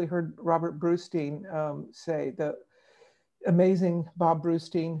actually heard Robert Brustein say, the amazing Bob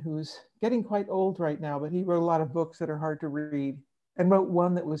Brustein, who's getting quite old right now, but he wrote a lot of books that are hard to read, and wrote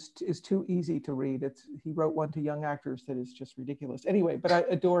one that is too easy to read. He wrote one to young actors that is just ridiculous. Anyway, but I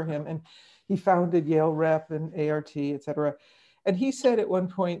adore him, and he founded Yale Rep and ART, et cetera. And he said at one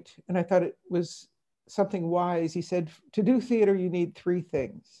point, and I thought it was something wise, he said, to do theater, you need three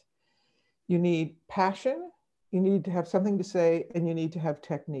things. You need passion, you need to have something to say, and you need to have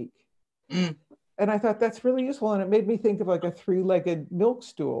technique. And I thought that's really useful. And it made me think of like a three-legged milk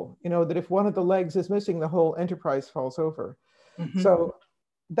stool, that if one of the legs is missing, the whole enterprise falls over. So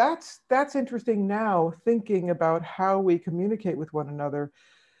that's interesting now, thinking about how we communicate with one another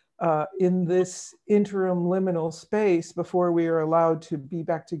in this interim liminal space before we are allowed to be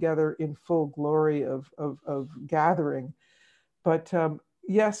back together in full glory of gathering. But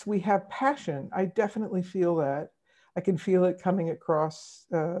yes, we have passion. I definitely feel that. I can feel it coming across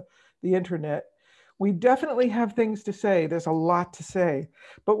the internet. We definitely have things to say. There's a lot to say.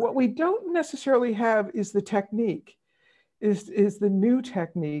 But what we don't necessarily have is the technique. Is the new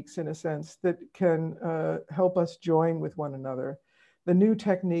techniques, in a sense, that can help us join with one another. The new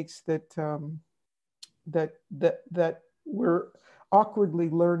techniques that we're awkwardly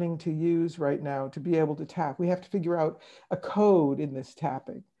learning to use right now to be able to tap. We have to figure out a code in this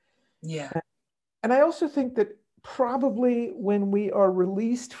tapping. Yeah. And I also think that probably when we are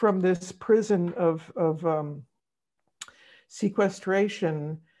released from this prison of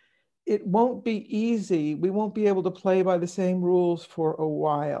sequestration, it won't be easy. We won't be able to play by the same rules for a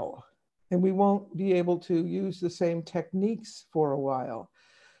while, and we won't be able to use the same techniques for a while.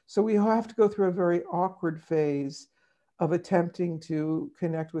 So we have to go through a very awkward phase of attempting to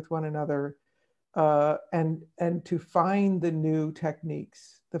connect with one another and to find the new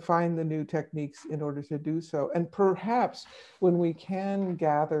techniques, in order to do so. And perhaps when we can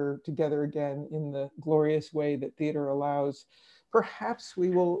gather together again in the glorious way that theater allows, perhaps we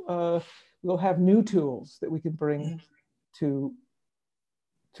will we'll have new tools that we can bring to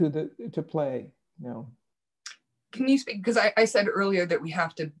play. Can you speak, because I said earlier that we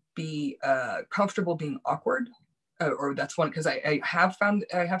have to be comfortable being awkward, or that's one, because I have found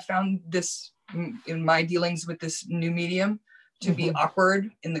this in my dealings with this new medium to be awkward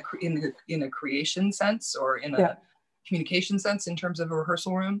in a creation sense, or in a communication sense, in terms of a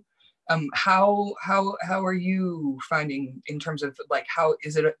rehearsal room. How are you finding, in terms of like, how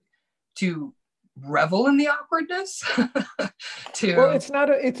is it to revel in the awkwardness? Well, it's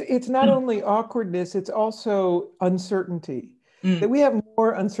not only awkwardness, it's also uncertainty. That we have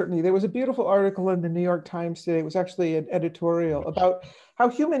more uncertainty. There was a beautiful article in the New York Times today. It was actually an editorial about how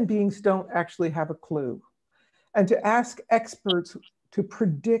human beings don't actually have a clue. And to ask experts to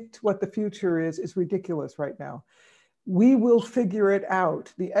predict what the future is ridiculous right now. We will figure it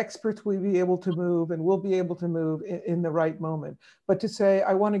out. The experts will be able to move, and we'll be able to move in the right moment. But to say,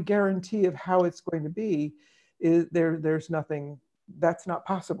 I want a guarantee of how it's going to be, there's nothing, that's not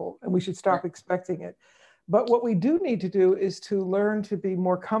possible. And we should stop expecting it. But what we do need to do is to learn to be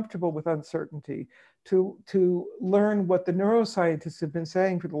more comfortable with uncertainty, to learn what the neuroscientists have been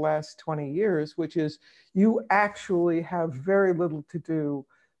saying for the last 20 years, which is you actually have very little to do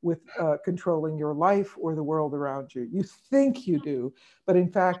with controlling your life or the world around you. You think you do, but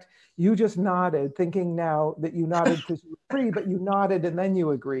in fact, you just nodded, thinking now that you nodded because you were free, but you nodded and then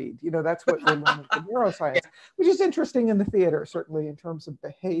you agreed. That's what we're learning from neuroscience, which is interesting in the theater, certainly in terms of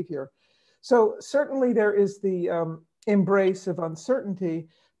behavior. So certainly there is the embrace of uncertainty,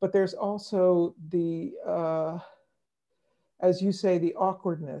 but there's also the, as you say, the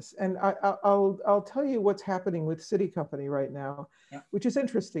awkwardness. And I'll tell you what's happening with City Company right now, which is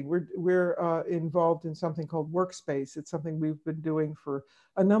interesting. We're involved in something called Workspace. It's something we've been doing for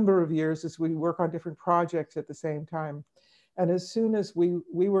a number of years as we work on different projects at the same time. And as soon as we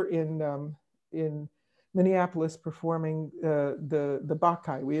were in Minneapolis performing the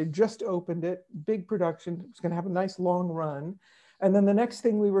Bacchae, we had just opened it, big production. It was going to have a nice long run. And then the next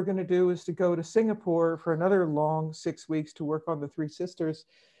thing we were going to do is to go to Singapore for another long 6 weeks to work on the Three Sisters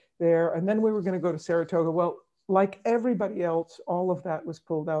there. And then we were going to go to Saratoga. Well, like everybody else, all of that was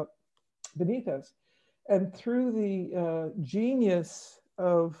pulled out beneath us. And through the genius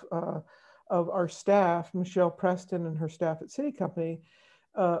of our staff, Michelle Preston and her staff at City Company,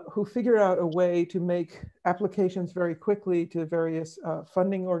 who figured out a way to make applications very quickly to various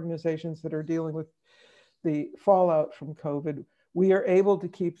funding organizations that are dealing with the fallout from COVID. We are able to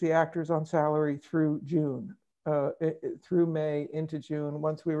keep the actors on salary through June, through May into June,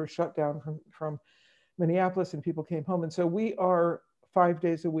 once we were shut down from Minneapolis and people came home. And so we are 5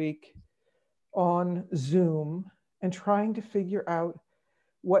 days a week on Zoom and trying to figure out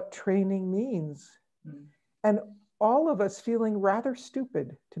what training means. Mm. And all of us feeling rather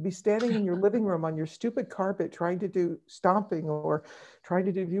stupid to be standing in your living room on your stupid carpet trying to do stomping or trying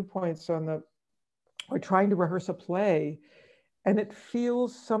to do viewpoints or trying to rehearse a play. And it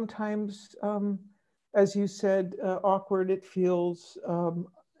feels sometimes, as you said, awkward. It feels,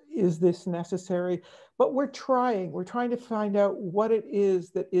 is this necessary? But we're trying to find out what it is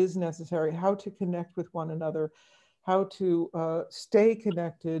that is necessary, how to connect with one another, how to stay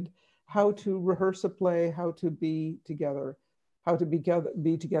connected, how to rehearse a play, how to be together, how to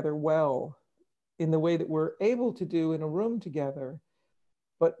be together well in the way that we're able to do in a room together.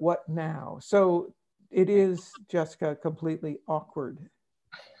 But what now? So it is, Jessica, completely awkward.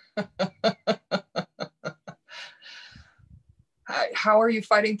 How are you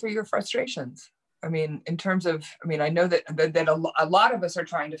fighting through your frustrations? I mean, in terms of, I know that a lot of us are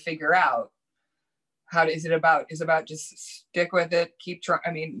trying to figure out is it about just stick with it, keep trying.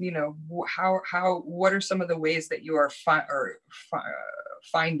 I mean, what are some of the ways that you are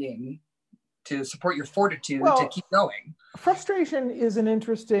finding to support your fortitude to keep going? Frustration is an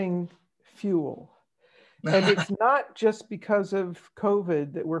interesting fuel. And it's not just because of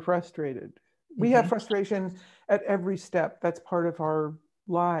COVID that we're frustrated. We have frustration at every step. That's part of our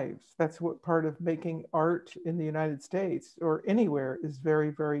lives. That's what part of making art in the United States or anywhere is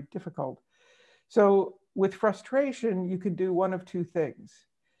very, very difficult. So with frustration, you can do one of two things.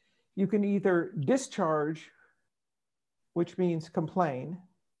 You can either discharge, which means complain,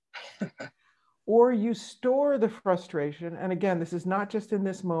 or you store the frustration. And again, this is not just in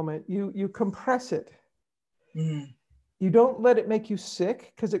this moment, you compress it. Mm. You don't let it make you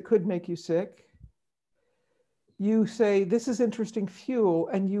sick, because it could make you sick. You say, this is interesting fuel,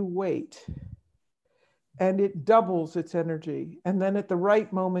 and you wait. And it doubles its energy. And then at the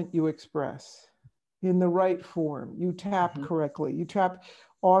right moment, you express in the right form. You tap correctly. You tap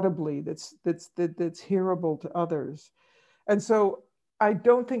audibly that's hearable to others. And so I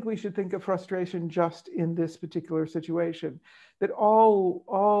don't think we should think of frustration just in this particular situation, that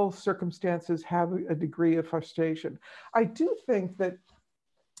all circumstances have a degree of frustration. I do think that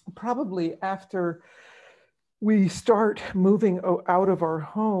probably after we start moving out of our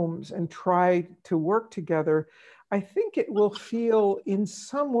homes and try to work together, I think it will feel in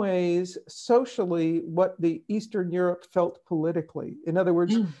some ways socially what the Eastern Europe felt politically. In other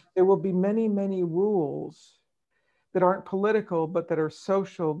words, there will be many, many rules that aren't political, but that are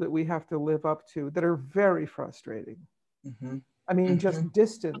social, that we have to live up to, that are very frustrating. I mean, just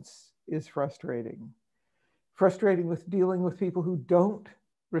distance is frustrating. Frustrating with dealing with people who don't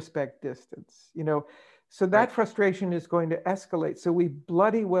respect distance, So that frustration is going to escalate. So we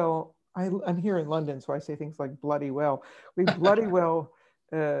bloody well, I'm here in London, so I say things like bloody well. We bloody well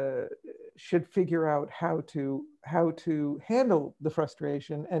should figure out how to handle the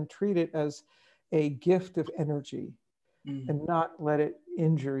frustration and treat it as a gift of energy and not let it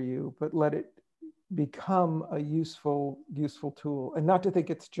injure you, but let it become a useful tool, and not to think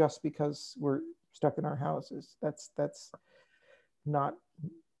it's just because we're stuck in our houses. That's not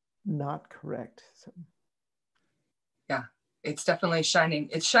correct. So. Yeah, it's definitely shining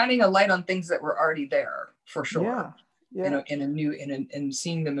a light on things that were already there, for sure. Yeah. In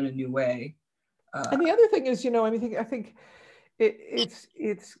seeing them in a new way. And the other thing is, I think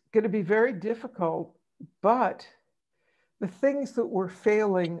it's going to be very difficult, but the things that we're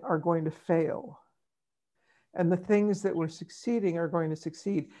failing are going to fail. And the things that we're succeeding are going to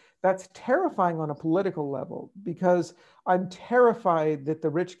succeed. That's terrifying on a political level, because I'm terrified that the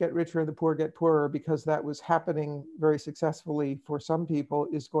rich get richer and the poor get poorer, because that was happening very successfully for some people,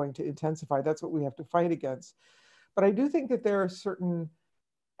 is going to intensify. That's what we have to fight against. But I do think that there are certain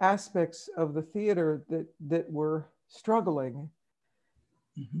aspects of the theater that we're struggling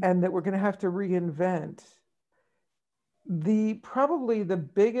and that we're going to have to reinvent. Probably the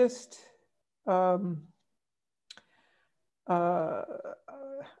biggest, I'm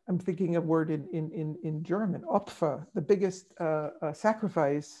thinking of word in German, Opfer, the biggest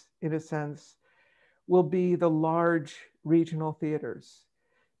sacrifice, in a sense, will be the large regional theaters.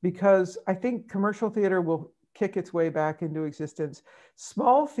 Because I think commercial theater will kick its way back into existence.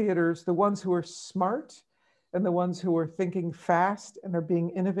 Small theaters, the ones who are smart and the ones who are thinking fast and are being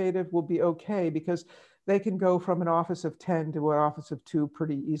innovative will be okay, because they can go from an office of 10 to an office of 2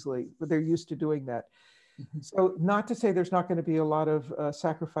 pretty easily, but they're used to doing that. So not to say there's not going to be a lot of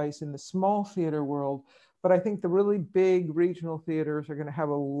sacrifice in the small theater world, but I think the really big regional theaters are going to have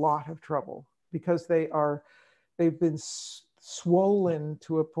a lot of trouble, because they've been swollen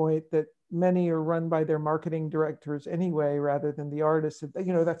to a point that many are run by their marketing directors anyway, rather than the artists.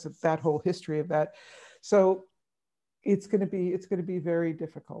 You know, that's that whole history of that. So it's going to be very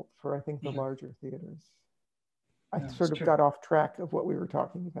difficult for, I think, the larger theaters. I sort of got off track of what we were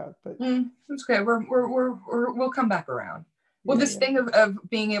talking about, but that's okay. We'll come back around. Well, this thing of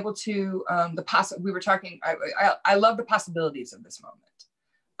being able to we were talking. I love the possibilities of this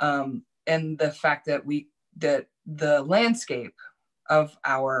moment, and the fact that the landscape of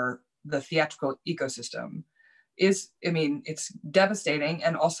the theatrical ecosystem is, I mean, it's devastating,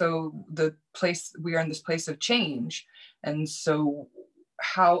 and also we are in this place of change, and so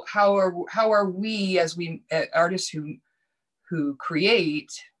how are we as artists who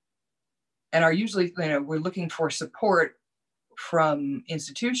create and are usually, you know, we're looking for support from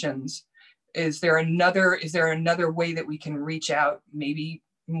institutions. Is there another way that we can reach out, maybe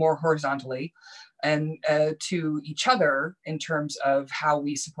more horizontally, and to each other in terms of how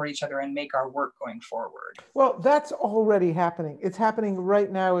we support each other and make our work going forward? Well, that's already happening. It's happening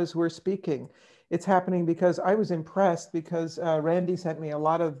right now as we're speaking. It's happening because I was impressed, because Randee sent me a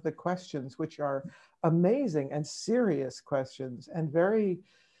lot of the questions, which are amazing and serious questions and very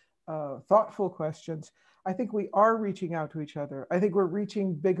thoughtful questions. I think we are reaching out to each other. I think we're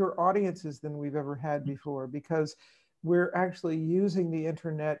reaching bigger audiences than we've ever had before, because we're actually using the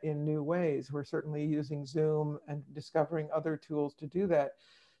internet in new ways. We're certainly using Zoom and discovering other tools to do that.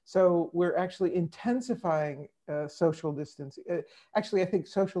 So we're actually intensifying social distancing. Actually, I think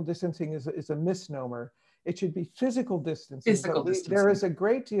social distancing is a misnomer. It should be physical distancing. There is a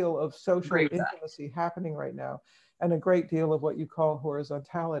great deal of social intimacy happening right now, and a great deal of what you call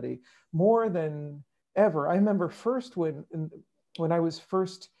horizontality, more than ever. I remember first when I was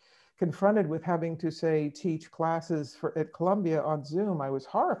first confronted with having to, say, teach classes at Columbia on Zoom, I was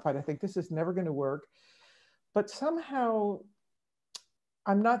horrified. I think this is never going to work. But somehow,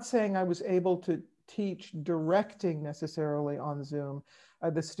 I'm not saying I was able to teach directing necessarily on Zoom.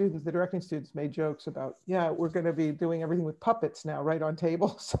 The directing students made jokes about, yeah, we're going to be doing everything with puppets now, right on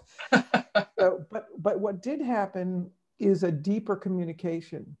tables. But what did happen is a deeper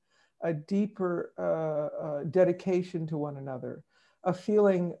communication, a deeper dedication to one another, a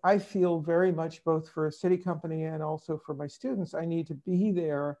feeling I feel very much, both for a city company and also for my students, I need to be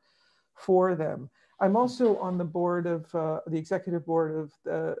there for them. I'm also on the board of the executive board of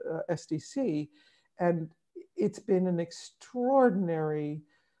the SDC, and it's been an extraordinary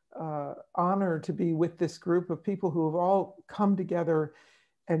honor to be with this group of people who have all come together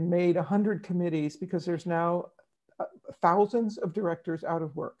and made 100 committees, because there's now thousands of directors out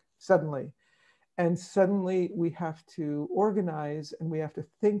of work suddenly. And suddenly we have to organize, and we have to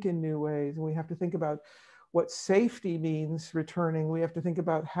think in new ways, and we have to think about what safety means returning. We have to think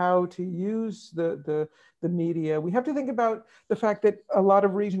about how to use the media. We have to think about the fact that a lot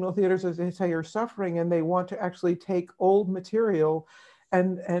of regional theaters, as they say, are suffering, and they want to actually take old material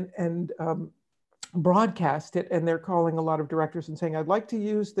and broadcast it. And they're calling a lot of directors and saying, I'd like to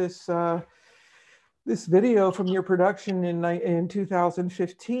use this this video from your production in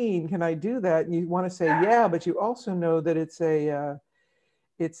 2015. Can I do that? And you want to say, yeah, but you also know that it's a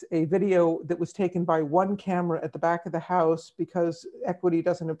video that was taken by one camera at the back of the house, because Equity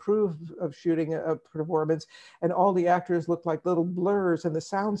doesn't approve of shooting a performance, and all the actors look like little blurs, and the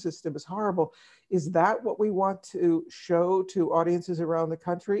sound system is horrible. Is that what we want to show to audiences around the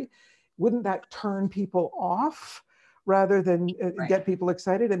country? Wouldn't that turn people off rather than get people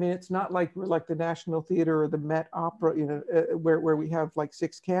excited? I mean, it's not like we're like the National Theater or the Met Opera, you know, where we have like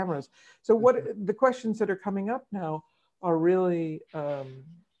 6 cameras. So what the questions that are coming up now are really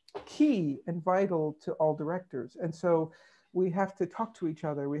key and vital to all directors. And so we have to talk to each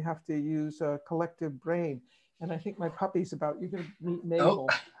other. We have to use a collective brain. And I think my puppy's about, you're going to meet Mabel.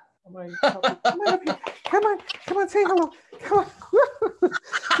 Oh. Come on, say hello. Come on.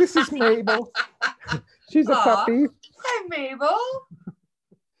 This is Mabel. She's a puppy. Hi, Mabel.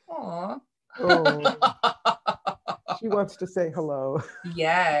 Aw. Oh. She wants to say hello.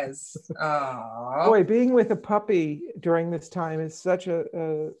 Yes. Aww. Boy, being with a puppy during this time is such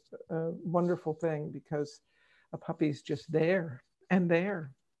a wonderful thing, because a puppy's just there and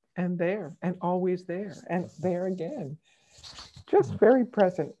there and there and always there and there again. Just very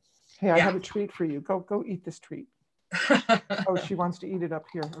present. Hey, I have a treat for you. Go eat this treat. Oh, she wants to eat it up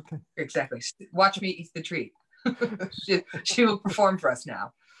here. Okay. Exactly. Watch me eat the treat. she will perform for us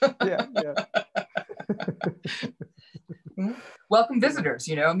now. Yeah. Welcome visitors,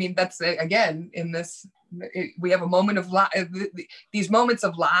 you know, I mean, that's again, in this, we have a moment of these moments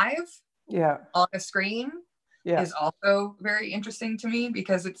of live on a screen is also very interesting to me,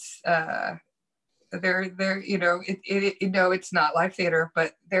 because it's they're you know, it's not live theater,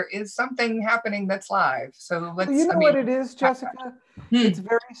 but there is something happening that's live. So let's, you know what it is, Jessica? It's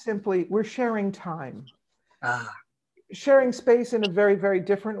very simply, we're sharing time. Sharing space in a very, very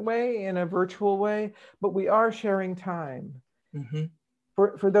different way, in a virtual way, but we are sharing time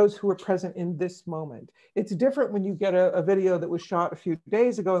for those who are present in this moment. It's different when you get a video that was shot a few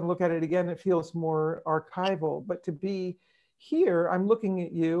days ago and look at it again, it feels more archival. But to be here, I'm looking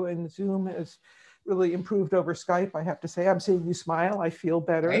at you, and Zoom has really improved over Skype, I have to say. I'm seeing you smile, I feel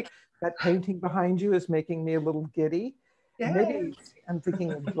better. Right. That painting behind you is making me a little giddy. Yes. Maybe I'm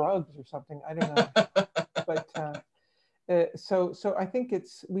thinking of drugs or something, I don't know. But so I think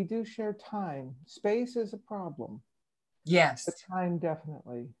we do share time. Space is a problem. Yes. But time,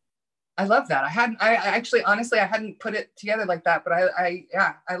 definitely. I love that. I actually, honestly, I hadn't put it together like that, but I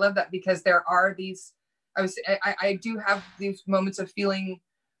love that, because there are these, I do have these moments of feeling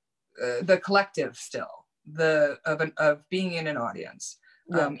the collective still, of being in an audience,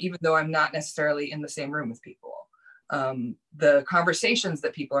 even though I'm not necessarily in the same room with people. The conversations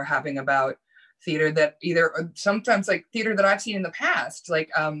that people are having about theater, that either sometimes like theater that I've seen in the past, like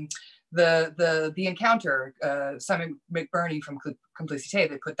the Encounter, Simon McBurney from Complicité,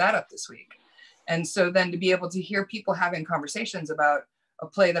 they put that up this week. And so then to be able to hear people having conversations about a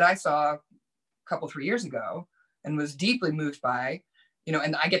play that I saw a couple, 3 years ago and was deeply moved by, you know,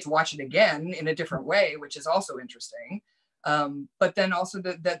 and I get to watch it again in a different way, which is also interesting. But then also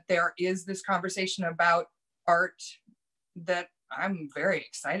that there is this conversation about art that I'm very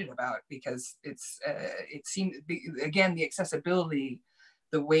excited about, because it seems, again, the accessibility,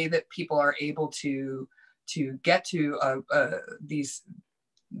 the way that people are able to get to the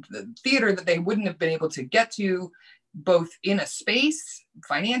theater that they wouldn't have been able to get to, both in a space,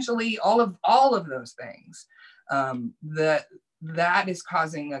 financially, all of those things, that is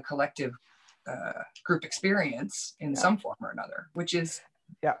causing a collective group experience in some form or another, which is,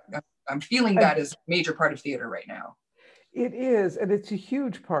 I'm feeling that is a major part of theater right now. It is, and it's a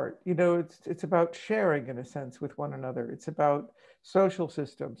huge part. You know, it's about sharing, in a sense, with one another. It's about social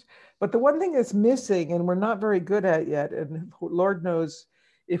systems. But the one thing that's missing, and we're not very good at yet, and Lord knows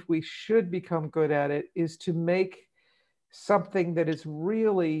if we should become good at it, is to make something that is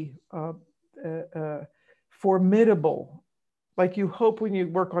really formidable. Like you hope when you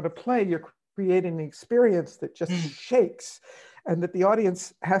work on a play, you're creating an experience that just shakes, and that the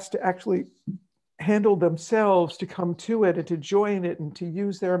audience has to actually handle themselves to come to it and to join it and to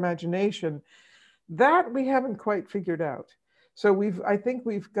use their imagination. That we haven't quite figured out. So I think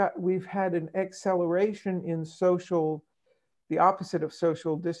we've had an acceleration in social, the opposite of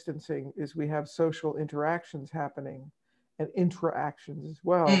social distancing is we have social interactions happening, and interactions as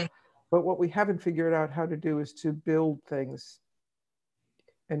well. But what we haven't figured out how to do is to build things,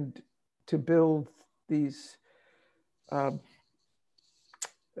 and to build these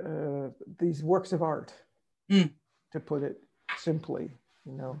works of art, to put it simply,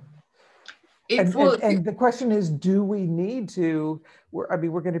 you know. And the question is, do we need to? We're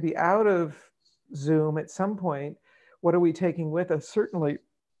going to be out of Zoom at some point. What are we taking with us? Certainly,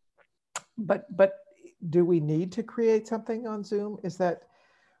 but do we need to create something on Zoom? Is that,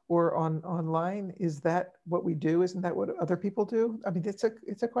 or online? Is that what we do? Isn't that what other people do? I mean, it's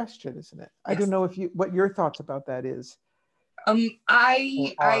a question, isn't it? Yes. I don't know what your thoughts about that is.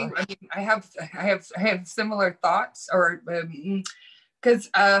 I have similar thoughts, or because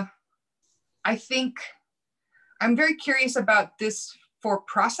I think I'm very curious about this for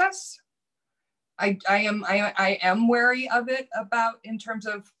process. I am wary of it in terms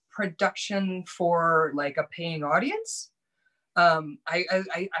of production for like a paying audience. I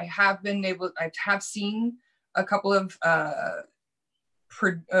have seen a couple of I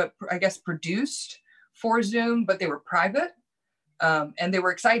guess produced for Zoom, but they were private. And they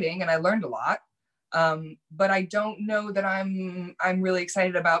were exciting, and I learned a lot. But I don't know that I'm really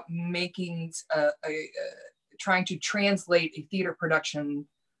excited about making trying to translate a theater production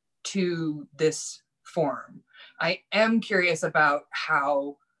to this form. I am curious about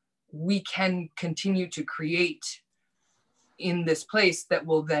how we can continue to create in this place that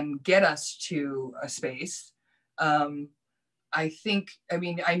will then get us to a space. I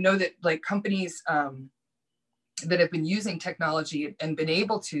know that like companies that have been using technology and been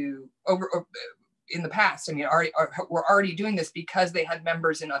able to in the past, were already doing this because they had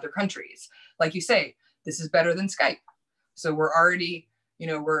members in other countries. Like you say, this is better than Skype. So we're already, you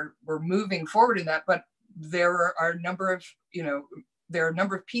know, we're moving forward in that, but there are a number of, you know, there are a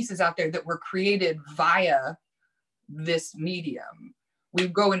number of pieces out there that were created via this medium. We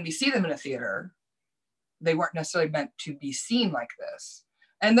go and we see them in a theater. They weren't necessarily meant to be seen like this.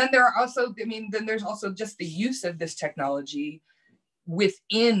 And then there are also, I mean, then there's also just the use of this technology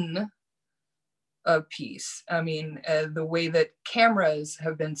within a piece. I mean, the way that cameras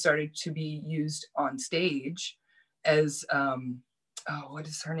have been started to be used on stage as, what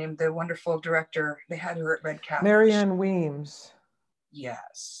is her name? The wonderful director, they had her at Red Couch. Marianne Weems.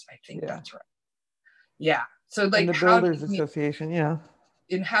 Yes, I think that's right. Yeah. So like and the Builders Association, yeah.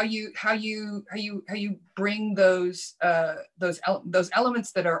 And how you bring those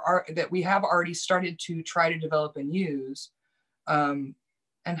elements that are that we have already started to try to develop and use, and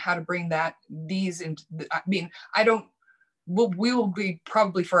how to bring these into. I mean, we will be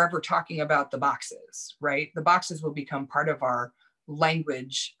probably forever talking about the boxes, right? The boxes will become part of our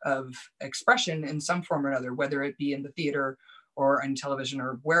language of expression in some form or another, whether it be in the theater or on television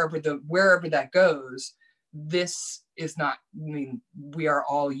or wherever that goes. This is not, I mean, we are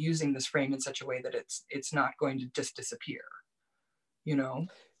all using this frame in such a way that it's not going to just disappear, you know?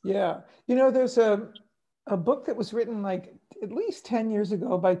 Yeah, you know, there's a book that was written like at least 10 years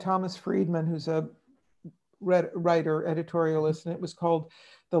ago by Thomas Friedman, who's a writer, editorialist, and it was called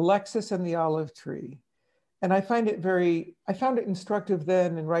The Lexus and the Olive Tree. And I found it instructive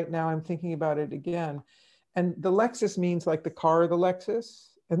then, and right now I'm thinking about it again. And the Lexus means like the car, the Lexus,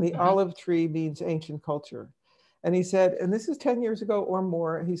 and the olive tree means ancient culture. And he said, and this is 10 years ago or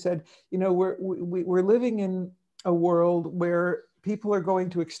more, he said, you know, we're living in a world where people are going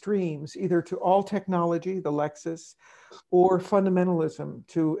to extremes, either to all technology, the Lexus, or fundamentalism,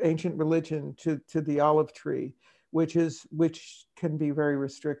 to ancient religion, to the olive tree, which can be very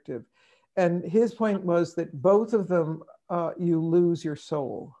restrictive. And his point was that both of them, you lose your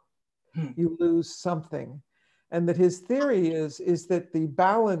soul, you lose something. And that his theory is that the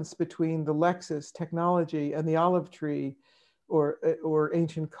balance between the Lexus technology and the olive tree or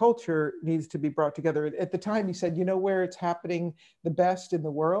ancient culture needs to be brought together. At the time, he said, you know where it's happening the best in the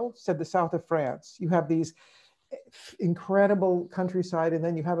world? He said the south of France. You have these incredible countryside, and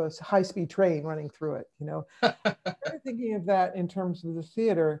then you have a high-speed train running through it, you know? Thinking of that in terms of the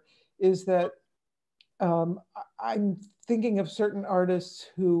theater is that I'm thinking of certain artists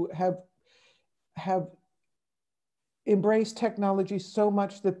who have embraced technology so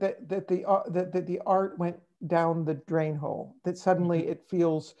much that the art went down the drain hole, that suddenly it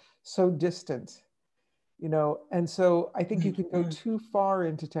feels so distant, you know? And so I think you can go too far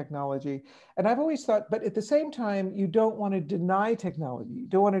into technology. And I've always thought, but at the same time, you don't want to deny technology. You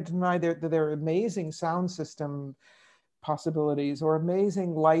don't want to deny that there are amazing sound system possibilities or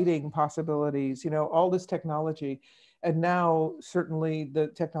amazing lighting possibilities, you know, all this technology. And now certainly the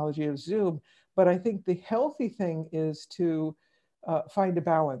technology of Zoom. But I think the healthy thing is to find a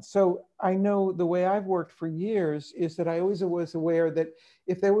balance. So I know the way I've worked for years is that I always was aware that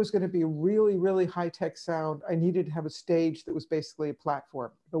if there was going to be really, really high-tech sound, I needed to have a stage that was basically a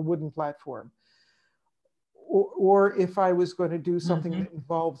platform, a wooden platform. Or if I was going to do something that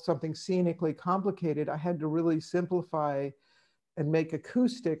involved something scenically complicated, I had to really simplify and make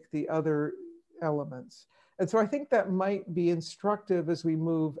acoustic the other elements. And so I think that might be instructive as we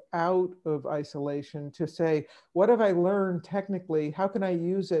move out of isolation to say, what have I learned technically? How can I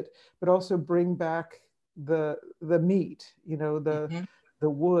use it, but also bring back the meat, you know, the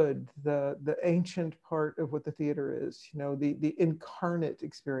wood, the ancient part of what the theater is, you know, the incarnate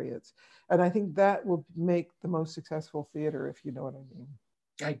experience. And I think that will make the most successful theater, if you know what I mean.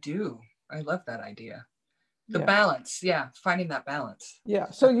 I do. I love that idea. The balance, finding that balance.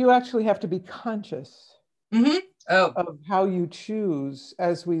 Yeah, so you actually have to be conscious of how you choose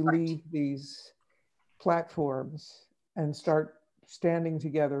as we leave these platforms and start standing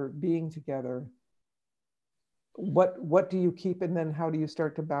together, being together. What do you keep, and then how do you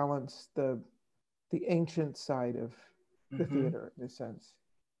start to balance the ancient side of the theater in a sense?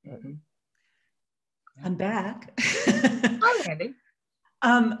 I'm back. Hi,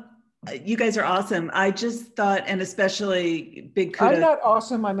 Randee. You guys are awesome. I just thought, and especially big kudos. I'm not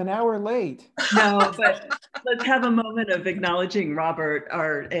awesome, I'm an hour late. No, but let's have a moment of acknowledging Robert,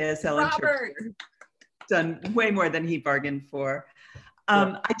 our ASL interpreter. Done way more than he bargained for.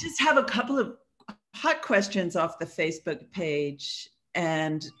 I just have a couple of hot questions off the Facebook page,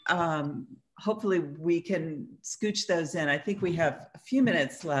 and hopefully we can scooch those in. I think we have a few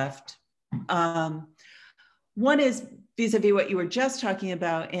minutes left. One is vis-a-vis what you were just talking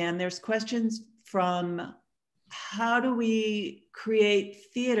about, and there's questions from how do we create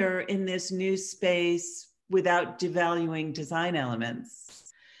theater in this new space without devaluing design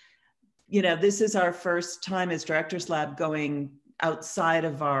elements? You know, this is our first time as Directors Lab going outside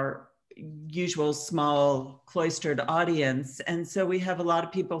of our usual small cloistered audience. And so we have a lot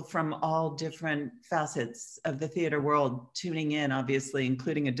of people from all different facets of the theater world tuning in, obviously,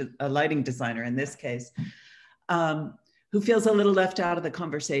 including a lighting designer in this case, who feels a little left out of the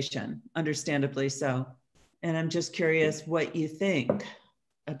conversation, understandably so. And I'm just curious what you think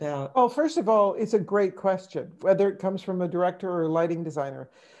about. Well, first of all, it's a great question, whether it comes from a director or a lighting designer.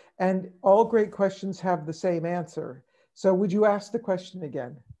 And all great questions have the same answer. So would you ask the question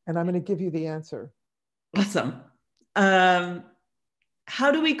again? And I'm going to give you the answer. Awesome.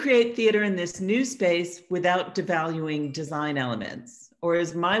 How do we create theater in this new space without devaluing design elements? Or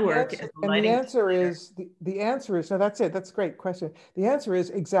is my work as a lighting designer? The answer is, no, that's it. That's a great question. The answer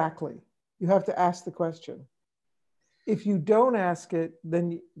is exactly. You have to ask the question. If you don't ask it,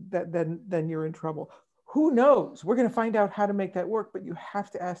 then you're in trouble. Who knows? We're going to find out how to make that work, but you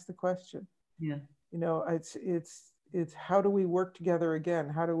have to ask the question. Yeah. You know, it's how do we work together again?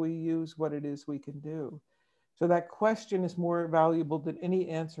 How do we use what it is we can do? So that question is more valuable than any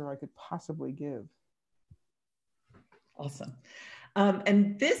answer I could possibly give. Awesome.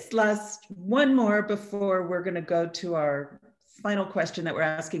 And this last one more before we're going to go to our final question that we're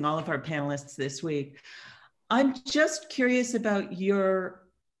asking all of our panelists this week. I'm just curious about your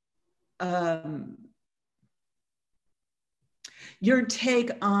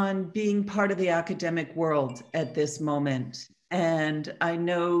take on being part of the academic world at this moment. And I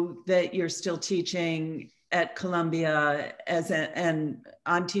know that you're still teaching at Columbia and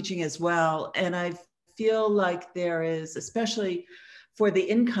I'm teaching as well. And I feel like there is, especially for the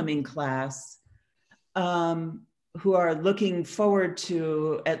incoming class, who are looking forward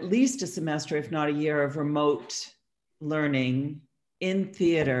to at least a semester, if not a year, of remote learning in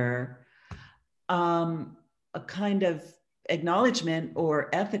theater, a kind of acknowledgement or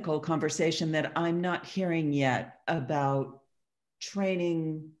ethical conversation that I'm not hearing yet about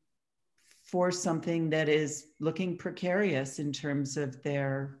training for something that is looking precarious in terms of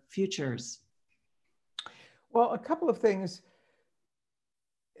their futures. Well, a couple of things.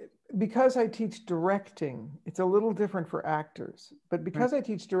 Because I teach directing, it's a little different for actors, but because I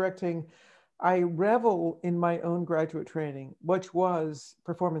teach directing, I revel in my own graduate training, which was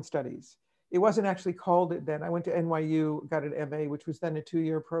performance studies. It wasn't actually called it then. I went to NYU, got an MA, which was then a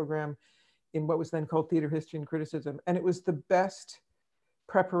 2-year program in what was then called theater history and criticism. And it was the best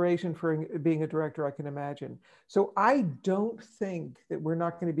preparation for being a director I can imagine. So I don't think that we're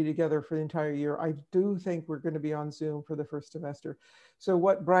not going to be together for the entire year. I do think we're going to be on Zoom for the first semester. So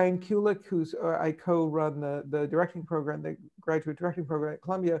what Brian Kulick, who's I co-run the directing program, the graduate directing program at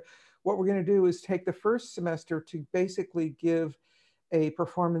Columbia, what we're going to do is take the first semester to basically give a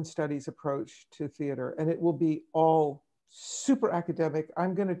performance studies approach to theater. And it will be all super academic.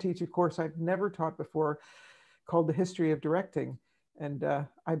 I'm going to teach a course I've never taught before called The History of Directing. And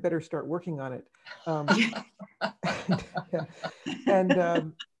I better start working on it.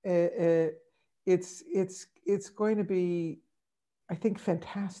 It's going to be, I think,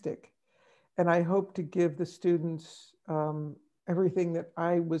 fantastic. And I hope to give the students everything that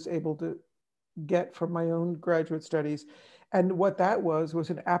I was able to get from my own graduate studies. And what that was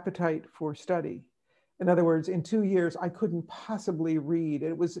an appetite for study. In other words, in 2 years, I couldn't possibly read.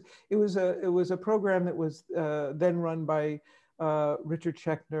 It was a program that was then run by Richard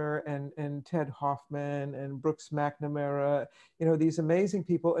Schechner and Ted Hoffman and Brooks McNamara, you know, these amazing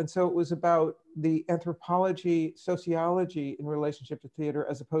people. And so it was about the anthropology, sociology in relationship to theater,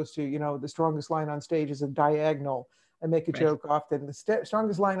 as opposed to, you know, the strongest line on stage is a diagonal. I make a joke often, the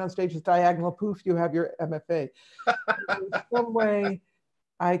strongest line on stage is diagonal, poof, you have your MFA. In some way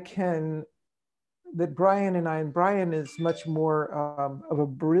I can, that Brian and Brian is much more of a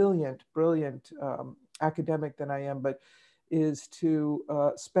brilliant academic than I am, but is to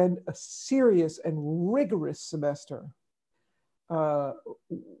spend a serious and rigorous semester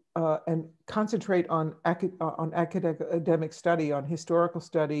and concentrate on academic study, on historical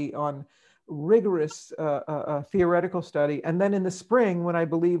study, on rigorous theoretical study. And then in the spring, when I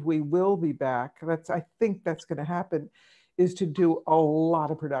believe we will be back, I think that's going to happen, is to do a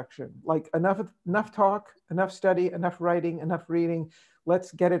lot of production, like enough talk, enough study, enough writing, enough reading.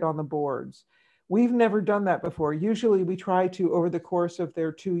 Let's get it on the boards. We've never done that before. Usually we try to, over the course of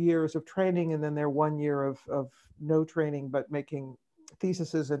their 2 years of training and then their 1 year of no training, but making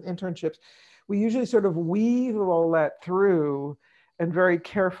theses and internships, we usually sort of weave all that through and very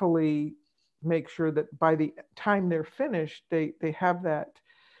carefully make sure that by the time they're finished, they have that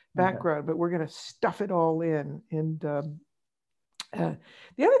background, but we're going to stuff it all in. And The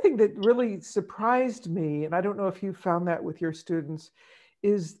other thing that really surprised me, and I don't know if you found that with your students,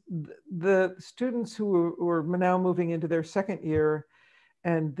 is the students who are now moving into their second year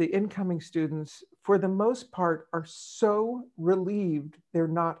and the incoming students, for the most part, are so relieved they're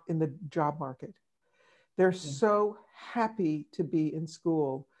not in the job market. They're so happy to be in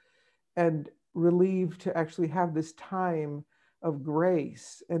school and relieved to actually have this time of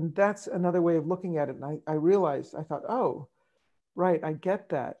grace. And that's another way of looking at it. And I realized, I thought, oh, right, I get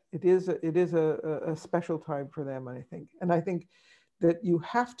that. It is a special time for them, I think. And I think that you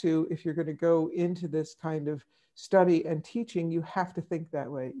have to, if you're going to go into this kind of study and teaching, you have to think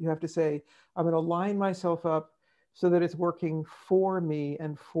that way. You have to say, I'm going to line myself up so that it's working for me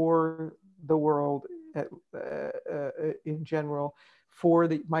and for the world in general, for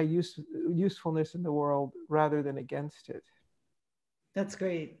my usefulness in the world rather than against it. That's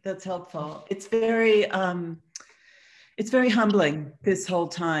great. That's helpful. It's very humbling this whole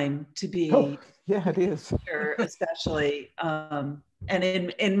time to be. Oh, yeah, it is. Especially. And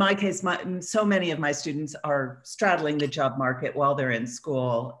in my case, so many of my students are straddling the job market while they're in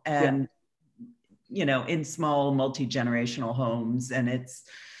school and, you know, in small multi-generational homes. And it's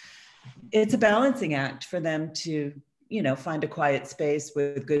a balancing act for them to, you know, find a quiet space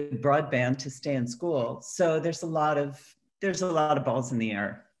with good broadband to stay in school. So there's a lot of balls in the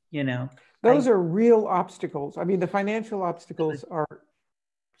air, you know. Those are real obstacles. I mean, the financial obstacles are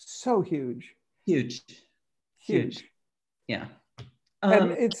so huge. Huge. Yeah.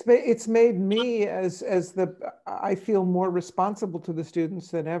 And it's made me I feel more responsible to the students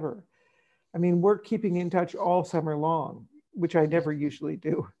than ever. I mean, we're keeping in touch all summer long, which I never usually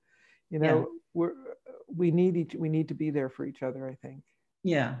do. You know, we need to be there for each other, I think.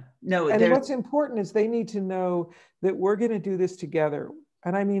 Yeah. No. And what's important is they need to know that we're going to do this together.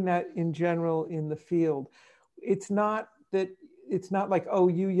 And I mean that in general in the field. It's not like, oh,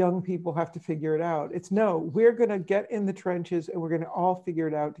 you young people have to figure it out. It's no, we're going to get in the trenches and we're going to all figure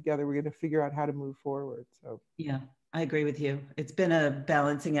it out together. We're going to figure out how to move forward. So yeah, I agree with you. It's been a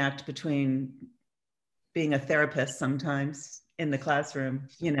balancing act between being a therapist sometimes in the classroom,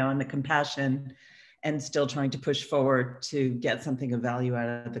 you know, and the compassion, and still trying to push forward to get something of value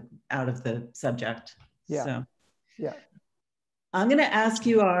out of the subject. Yeah. So yeah. I'm going to ask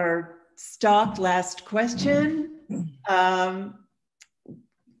you our stock last question.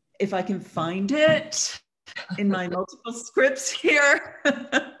 If I can find it in my multiple scripts here.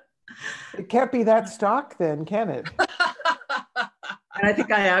 It can't be that stock then, can it? And I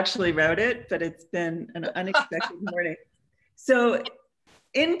think I actually wrote it, but it's been an unexpected morning. So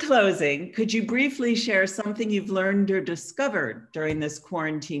in closing, could you briefly share something you've learned or discovered during this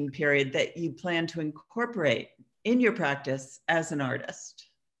quarantine period that you plan to incorporate in your practice as an artist?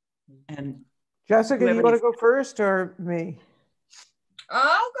 And Jessica, you want to go first or me?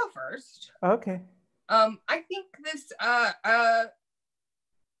 I'll go first. Okay. I think this, I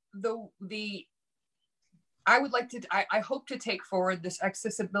would like to, I hope to take forward this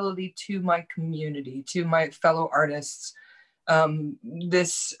accessibility to my community, to my fellow artists,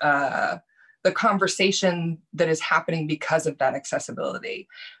 the conversation that is happening because of that accessibility.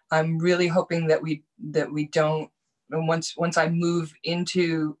 I'm really hoping that we don't, once I move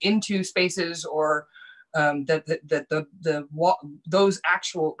into spaces or those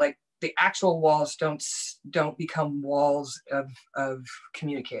actual, like the actual walls don't become walls of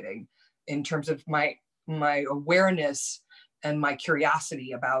communicating, in terms of my awareness and my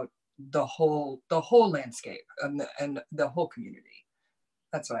curiosity about the whole landscape and the whole community.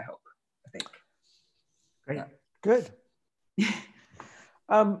 That's what I hope, I think. Great. Yeah. Good.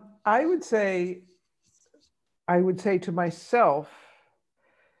 I would say to myself,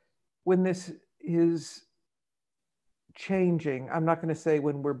 when this is changing, I'm not going to say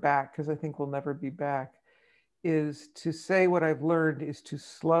when we're back, because I think we'll never be back, is to say what I've learned is to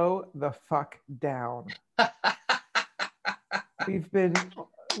slow the fuck down. We've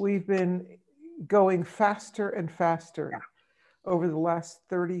been going faster and faster over the last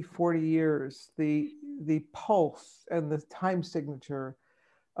 30, 40 years. The pulse and the time signature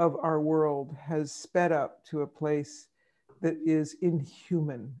of our world has sped up to a place that is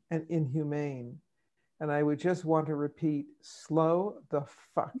inhuman and inhumane. And I would just want to repeat, slow the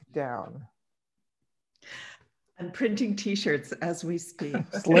fuck down. I'm printing t-shirts as we speak.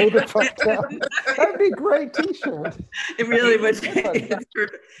 Slow the fuck down. That'd be a great t-shirt. It really would be.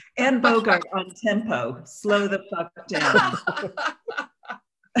 Anne Bogart on tempo, slow the fuck down.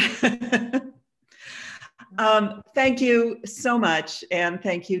 Thank you so much. And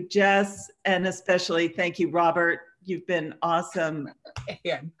thank you, Jess. And especially thank you, Robert. You've been awesome.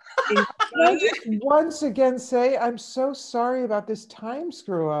 And Can I just once again say, I'm so sorry about this time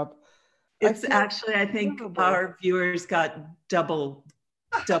screw up. It's actually, I think terrible. our viewers got double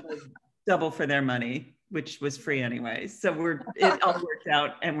for their money, which was free anyway. So it all worked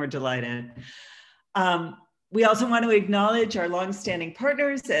out and we're delighted. We also want to acknowledge our longstanding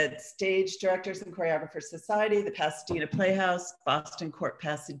partners at Stage Directors and Choreographers Society, the Pasadena Playhouse, Boston Court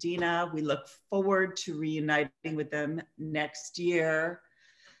Pasadena. We look forward to reuniting with them next year.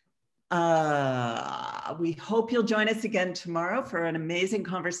 We hope you'll join us again tomorrow for an amazing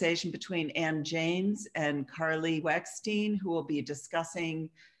conversation between Anne James and Carly Weckstein, who will be discussing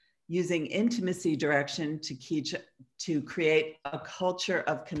using intimacy direction to create a culture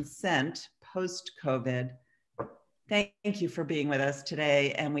of consent post-COVID. Thank you for being with us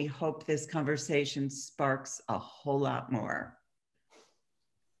today, and we hope this conversation sparks a whole lot more.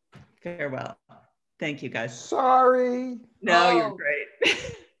 Farewell. Thank you, guys. Sorry. No, you're great.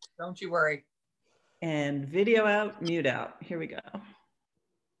 don't you worry. And video out, mute out. Here we go.